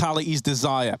of Vitality's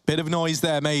desire. Bit of noise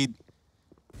there made.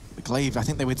 The Glaive, I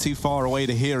think they were too far away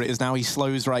to hear it, as now he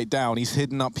slows right down. He's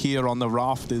hidden up here on the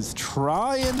rafters,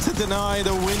 trying to deny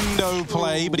the window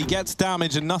play, but he gets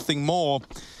damage and nothing more.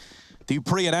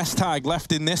 dupreeh and S-Tag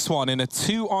left in this one in a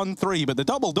 2-on-3, but the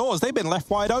double doors, they've been left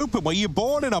wide open. Were you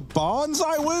born in a barn,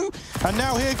 ZywOo? And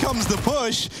now here comes the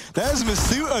push. There's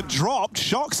Masuta dropped.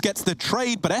 Shox gets the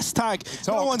trade, but S-Tag,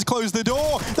 no one's closed the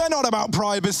door. They're not about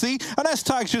privacy, and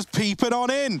S-Tag's just peeping on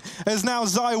in. As now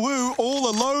ZywOo all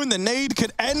alone, the nade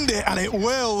could end it, and it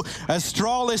will.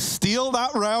 Astralis steal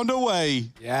that round away.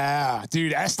 Yeah,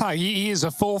 dude, S-Tag, he is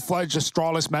a full-fledged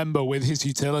Astralis member with his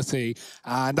utility,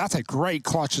 and that's a great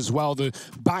clutch as well. The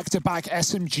back-to-back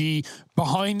SMG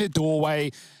behind the doorway.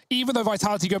 Even though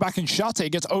Vitality go back and shut it, it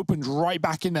gets opened right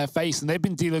back in their face, and they've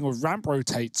been dealing with ramp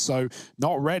rotates, so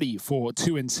not ready for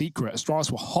 2 in secret. Astralis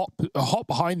will hop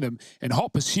behind them in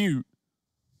hot pursuit.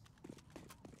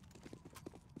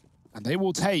 And they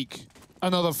will take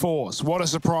another force. What a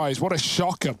surprise, what a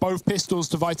shocker. Both pistols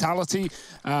to Vitality,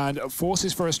 and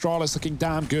forces for Astralis looking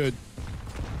damn good.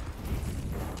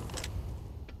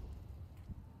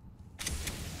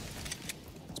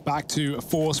 Back to a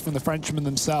force from the Frenchmen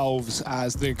themselves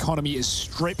as the economy is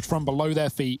stripped from below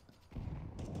their feet.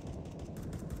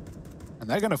 And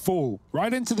they're going to fall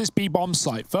right into this B-bomb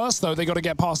site. First, though, they got to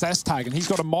get past S-Tag, and he's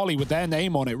got a molly with their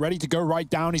name on it, ready to go right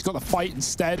down. He's got the fight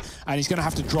instead, and he's going to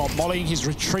have to drop mollying his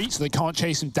retreat so they can't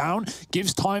chase him down.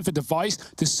 Gives time for Device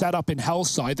to set up in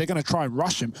Hell's side. They're going to try and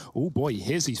rush him. Oh, boy, he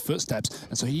hears these footsteps,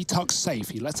 and so he tucks safe.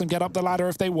 He lets them get up the ladder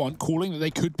if they want, calling that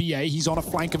they could be A. He's on a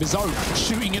flank of his own,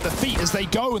 shooting at the feet as they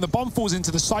go, and the bomb falls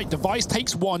into the site. Device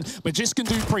takes one, Magis and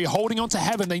dupreeh holding on to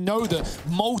heaven. They know that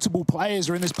multiple players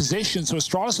are in this position, so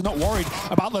Astralis are not worried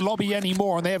about the lobby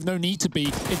anymore, and they have no need to be.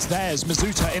 It's theirs.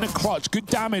 Masuta in a clutch. Good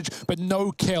damage, but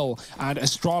no kill. And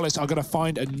Astralis are going to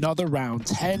find another round.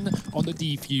 10 on the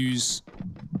defuse.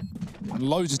 And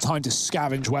loads of time to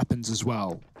scavenge weapons as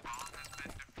well.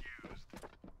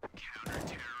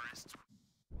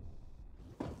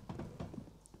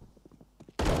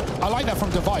 I like that from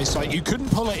Device. Like, you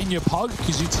couldn't pull it in your pug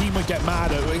because your team would get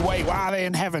mad at, wait, why are they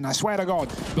in heaven? I swear to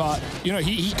God. But, you know,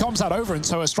 he comes that over, and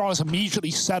so Astralis immediately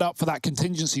set up for that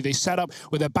contingency. They set up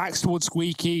with their backs towards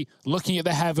Squeaky, looking at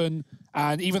the heaven,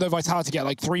 and even though Vitality get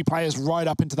like 3 players right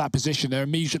up into that position, they're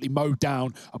immediately mowed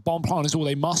down. A bomb plant is all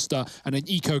they muster, and an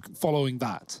eco following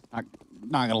that. I'm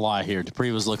not gonna lie here,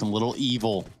 dupreeh was looking a little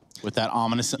evil with that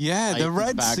ominous the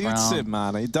red background. suits it,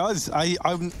 man. It does.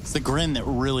 It's the grin that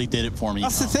really did it for me.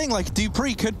 That's the thing. Like,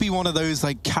 dupreeh could be one of those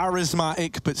like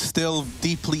charismatic but still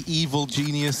deeply evil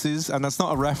geniuses, and that's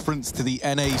not a reference to the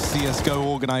NA CS:GO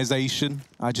organization.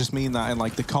 I just mean that in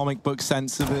like the comic book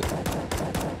sense of it.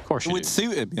 Of course, it would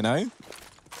suit him, you know.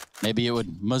 Maybe it would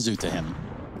Masuta him.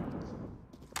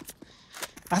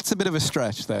 That's a bit of a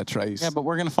stretch there, Trace. Yeah, but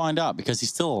we're going to find out because he's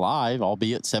still alive,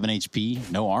 albeit 7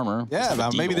 HP, no armor. Yeah,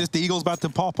 man, maybe this Deagle's about to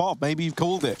pop off. Maybe you've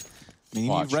called it. I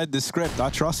mean, you've read the script. I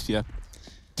trust you.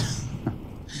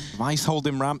 Vice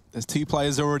holding ramp. There's 2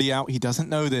 players already out. He doesn't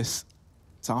know this.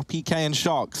 It's RPK and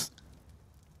Shox.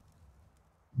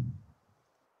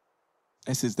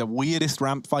 This is the weirdest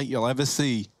ramp fight you'll ever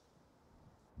see.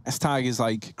 S-Tag is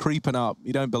like creeping up.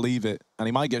 You don't believe it. And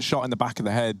he might get shot in the back of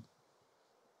the head.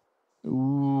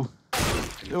 Ooh.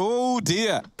 Oh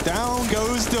dear. Down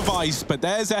goes Device, but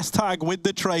there's S-Tag with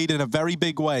the trade in a very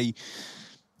big way.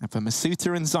 And for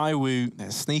Masuta and ZywOo, they're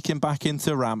sneaking back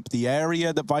into ramp, the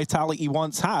area that Vitality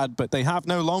once had, but they have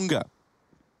no longer.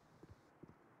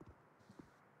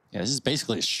 Yeah, this is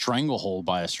basically a stranglehold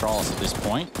by Astralis at this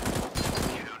point.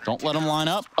 Don't let them line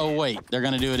up. Oh wait, they're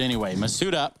gonna do it anyway.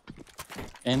 Masuta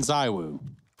and ZywOo.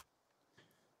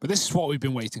 But this is what we've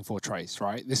been waiting for, Trace,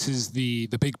 right? This is the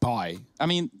big buy. I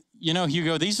mean, you know,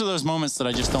 Hugo, these are those moments that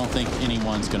I just don't think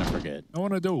anyone's going to forget. No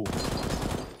one to do.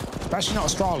 Especially not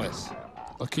Astralis.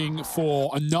 Looking for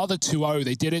another 2-0.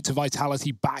 They did it to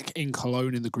Vitality back in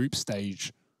Cologne in the group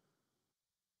stage.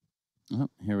 Oh,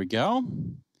 here we go.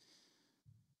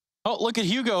 Oh, look at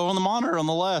Hugo on the monitor on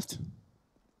the left.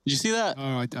 Did you see that? Oh,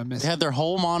 I missed They had their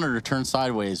whole monitor turned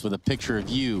sideways with a picture of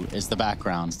you as the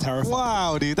background. It's terrifying.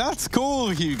 Wow, dude, that's cool,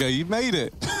 Hugo. You made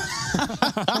it.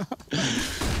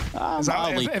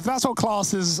 If that's what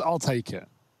class is, I'll take it.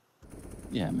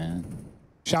 Yeah, man.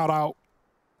 Shout out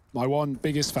my one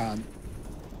biggest fan.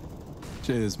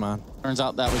 Cheers, man. Turns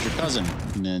out that was your cousin,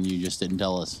 and then you just didn't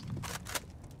tell us.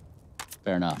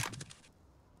 Fair enough.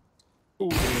 Ooh,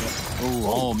 yeah. Ooh,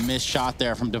 oh, missed shot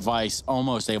there from Device.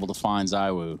 Almost able to find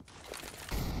ZywOo.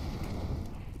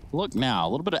 Look now, a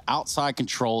little bit of outside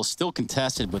control, still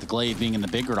contested with Glaive being in the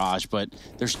big garage, but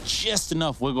there's just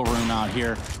enough wiggle room out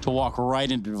here to walk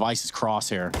right into Device's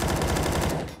crosshair.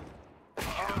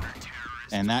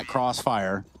 And that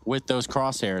crossfire with those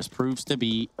crosshairs proves to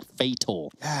be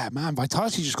fatal. Yeah, man,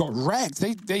 Vitality just got wrecked.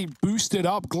 They boosted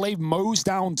up, Glaive mows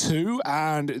down too,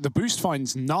 and the boost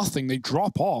finds nothing. They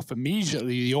drop off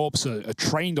immediately. The Orbs are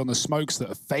trained on the smokes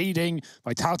that are fading.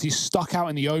 Vitality's stuck out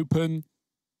in the open.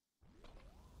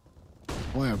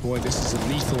 Boy, oh boy, this is a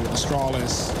lethal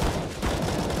Astralis.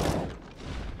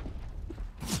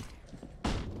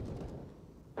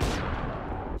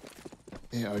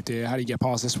 Yeah, oh dear, how do you get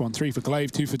past this one? 3 for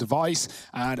Glaive, 2 for Device,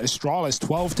 and Astralis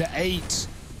 12-8.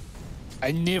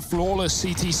 A near flawless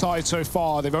CT side so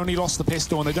far. They've only lost the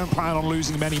pistol and they don't plan on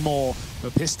losing many more.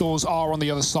 But pistols are on the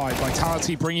other side.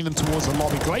 Vitality bringing them towards the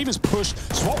lobby. Glaive is pushed,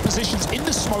 swap positions in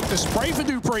the smoke. The spray for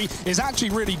dupreeh is actually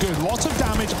really good. Lots of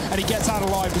damage and he gets out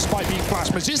alive despite being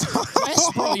flashed. But just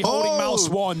desperately holding Mouse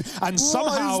 1 and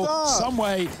somehow, some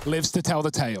way lives to tell the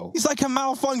tale. He's like a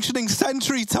malfunctioning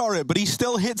sentry turret, but he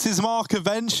still hits his mark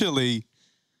eventually.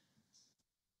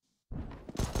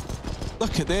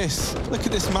 Look at this. Look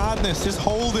at this madness. Just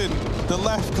holding the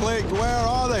left click. Where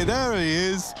are they? There he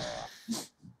is.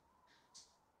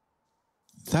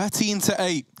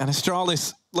 13-8. And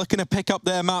Astralis looking to pick up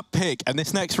their map pick. And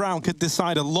this next round could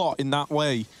decide a lot in that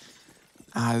way.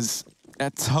 As a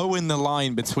toe in the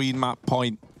line between map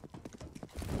point.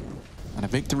 And a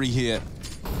victory here.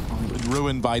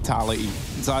 Ruined Vitality.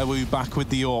 ZywOo back with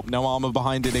the AWP, no armor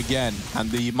behind it again. And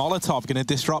the Molotov going to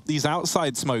disrupt these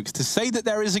outside smokes. To say that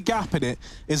there is a gap in it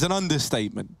is an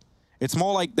understatement. It's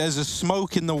more like there's a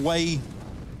smoke in the way.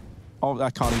 Oh,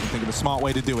 I can't even think of a smart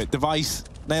way to do it. Device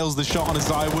nails the shot on a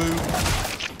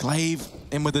ZywOo. Glaive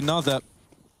in with another.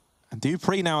 And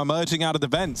dupreeh now emerging out of the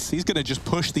vents. He's going to just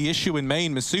push the issue in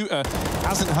main. Masuta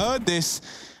hasn't heard this.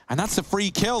 And that's a free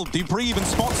kill. dupreeh even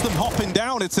spots them hopping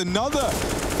down. It's another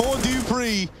for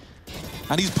dupreeh.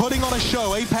 And he's putting on a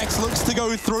show. Apex looks to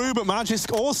go through, but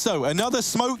Magisk also another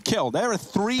smoke kill. There are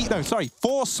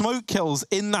 4 smoke kills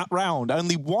in that round.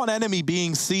 Only 1 enemy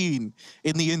being seen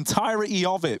in the entirety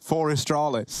of it for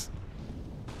Astralis.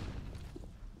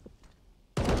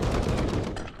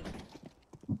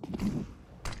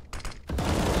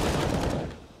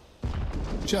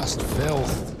 Just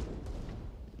filth.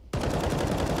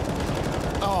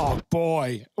 Oh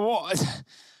boy, what?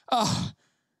 Oh.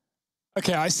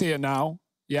 Okay, I see it now.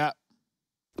 Yeah.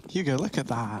 Hugo, look at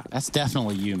that. That's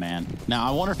definitely you, man. Now,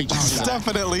 I wonder if he can see That's that.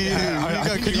 definitely you.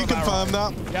 Hugo, can you confirm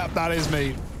that? Yep, that is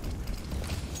me.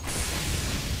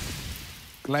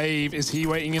 Glaive, is he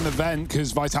waiting in the vent?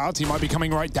 Because Vitality might be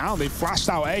coming right down. They've flashed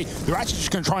out A. They're actually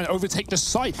just going to try and overtake the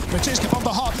site. Magisk on the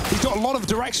hut. He's got a lot of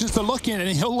directions to look in, and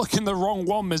he'll look in the wrong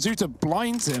one. Masuta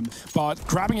blinds him, but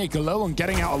grabbing a Galil and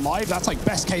getting out alive, that's like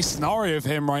best case scenario of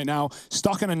him right now.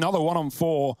 Stuck in another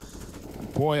 1-on-4.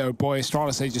 Boy, oh boy,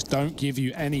 Astralis, they just don't give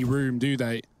you any room, do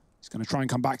they? He's going to try and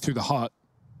come back through the hut.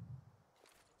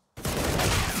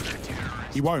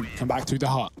 He won't come back through the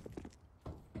hut.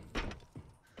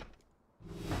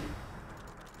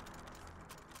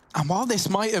 And while this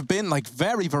might have been like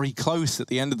very, very close at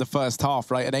the end of the first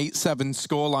half, right, an 8-7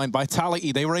 scoreline,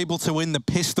 Vitality, they were able to win the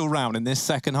pistol round in this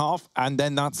second half, and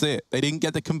then that's it. They didn't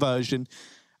get the conversion.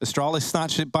 Astralis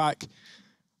snatched it back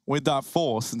with that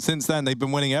force, and since then they've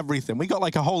been winning everything. We got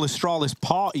like a whole Astralis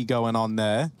party going on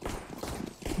there.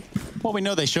 Well, we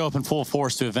know they show up in full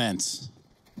force to events,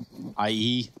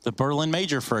 i.e. the Berlin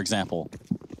Major, for example.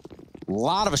 A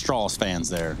lot of Astralis fans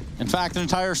there. In fact, an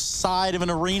entire side of an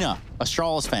arena,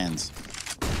 Astralis fans.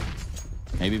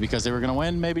 Maybe because they were going to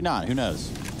win, maybe not. Who knows?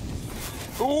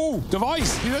 Oh,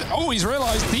 Device. Oh, he's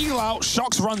realized Deagle out.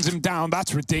 Shox runs him down.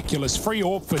 That's ridiculous. Free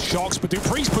orb for Shox, but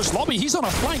Dupree's pushed Lobby. He's on a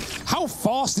flank. How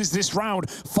fast is this round?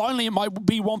 Finally, it might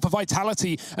be one for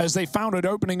Vitality as they found an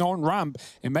opening on ramp.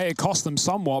 It may have cost them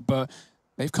somewhat, but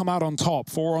they've come out on top.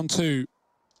 4-on-2,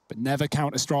 but never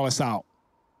count Astralis out.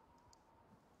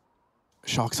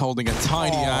 Shox holding a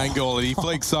tiny angle, and he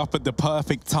flicks up at the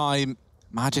perfect time.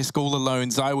 Magisk all alone.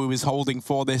 ZywOo is holding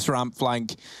for this ramp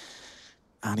flank.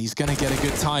 And he's going to get a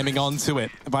good timing onto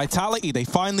it. Vitality, they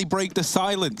finally break the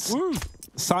silence. Woo.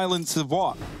 Silence of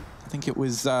what? I think it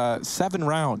was 7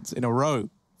 rounds in a row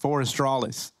for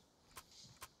Astralis.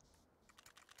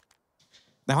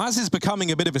 Now, as is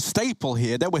becoming a bit of a staple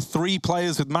here, there were 3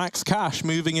 players with max cash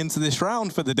moving into this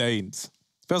round for the Danes.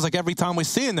 Feels like every time we're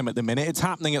seeing them at the minute, it's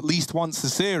happening at least once a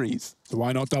series. So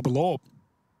why not double orb?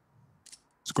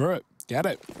 Screw it. Get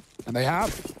it. And they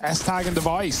have. S-Tag and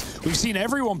Device. We've seen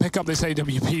everyone pick up this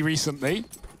AWP recently.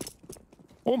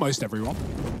 Almost everyone.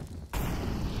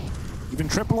 Even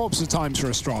triple orbs at times for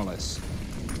Astralis.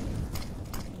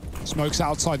 Smokes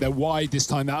outside, they're wide this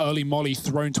time. That early molly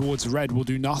thrown towards red will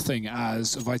do nothing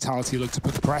as Vitality look to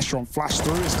put the pressure on. Flash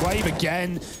through his Glaive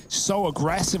again. So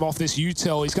aggressive off this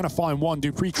util. He's going to find one.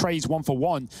 Dupree trades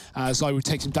 1-for-1 as ZywOo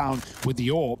takes him down with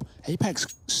the orb. Apex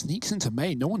sneaks into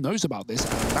main. No one knows about this.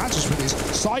 That's just with his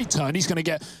side turn. He's going to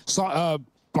get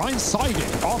blindsided.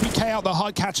 RPK out the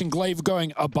hut, catching Glaive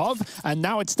going above. And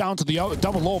now it's down to the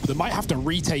double orb. They might have to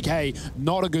retake A.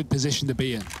 Not a good position to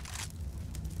be in.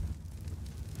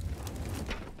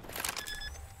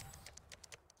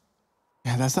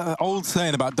 Yeah, that's that old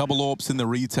saying about double orbs in the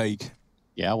retake.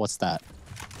 Yeah, what's that?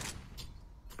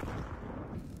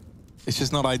 It's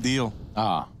just not ideal.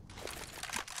 Ah.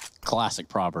 Classic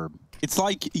proverb. It's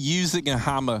like using a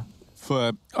hammer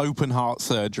for open heart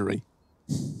surgery.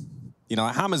 You know,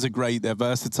 hammers are great, they're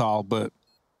versatile, but...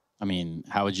 I mean,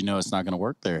 how would you know it's not going to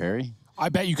work there, Harry? I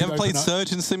bet you could Never played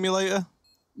Surgeon Simulator?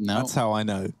 No. That's how I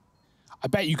know. I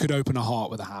bet you could open a heart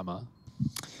with a hammer.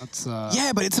 That's,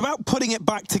 yeah, but it's about putting it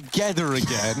back together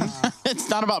again. It's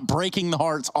not about breaking the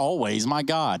hearts always, my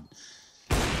God.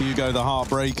 Hugo the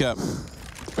Heartbreaker.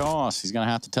 Gosh, he's going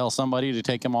to have to tell somebody to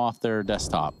take him off their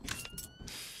desktop.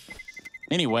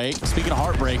 Anyway, speaking of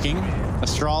heartbreaking,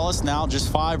 Astralis now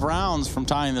just 5 rounds from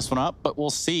tying this one up, but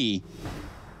we'll see.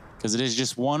 Because it is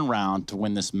just 1 round to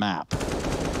win this map.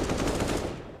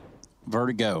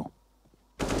 Vertigo.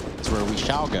 That's where we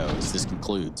shall go as this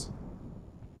concludes.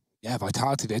 Yeah,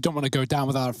 Vitality, they don't want to go down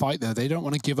without a fight, though. They don't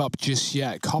want to give up just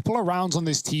yet. Couple of rounds on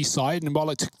this T side, and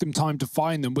while it took them time to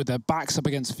find them with their backs up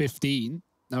against 15,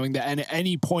 knowing that at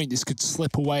any point this could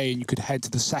slip away and you could head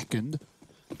to the second,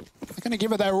 they're going to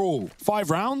give it their all. 5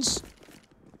 rounds.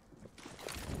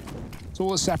 That's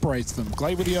all that separates them.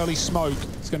 Glaive with the early smoke.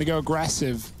 It's going to go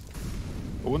aggressive.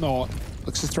 Or not.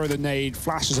 Looks to throw the nade.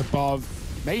 Flashes above.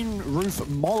 Main roof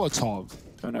Molotov.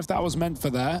 Don't know if that was meant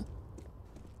for there.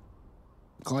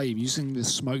 Glaive using the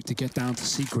smoke to get down to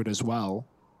secret as well.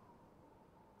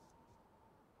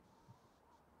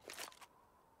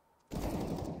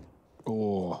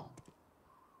 Oh.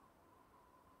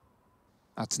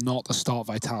 That's not the start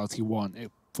Vitality want.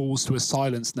 It falls to a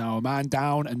silence now. A man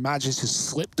down, and Magisk has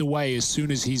slipped away as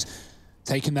soon as he's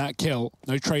taken that kill.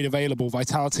 No trade available.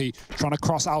 Vitality trying to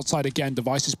cross outside again.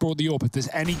 Device has brought the orb. If there's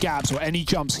any gaps or any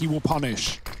jumps, he will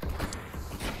punish.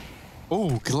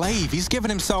 Oh, Glaive, he's given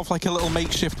himself like a little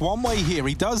makeshift one-way here.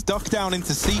 He does duck down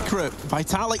into secret.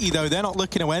 Vitality, though, they're not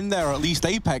looking to end there, or at least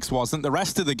Apex wasn't. The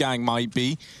rest of the gang might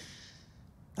be.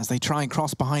 As they try and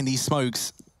cross behind these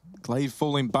smokes. Glaive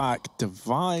falling back.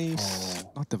 Device,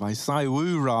 not Device,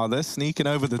 ZywOo rather, sneaking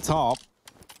over the top.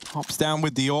 Hops down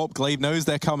with the orb. Glaive knows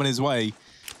they're coming his way.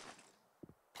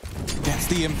 Gets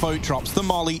the info, drops the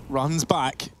molly, runs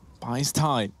back, buys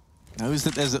time. Knows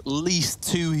that there's at least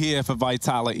 2 here for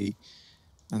Vitality.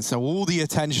 And so all the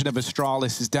attention of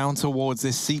Astralis is down towards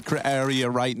this secret area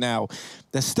right now.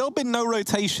 There's still been no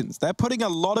rotations. They're putting a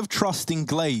lot of trust in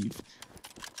Glaive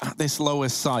at this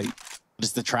lowest site.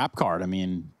 It's the trap card. I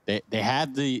mean, they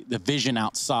had the vision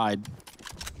outside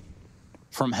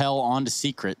from hell onto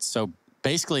secret. So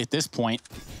basically at this point,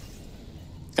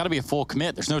 it's got to be a full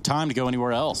commit. There's no time to go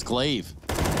anywhere else. Glaive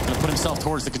gonna put himself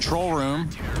towards the control room.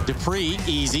 Dupree,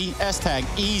 easy. S-Tag,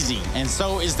 easy. And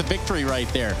so is the victory right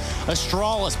there.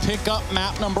 Astralis pick up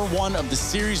map number 1 of the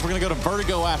series. We're gonna go to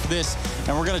Vertigo after this,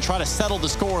 and we're gonna try to settle the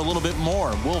score a little bit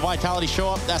more. Will Vitality show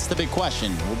up? That's the big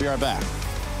question. We'll be right back.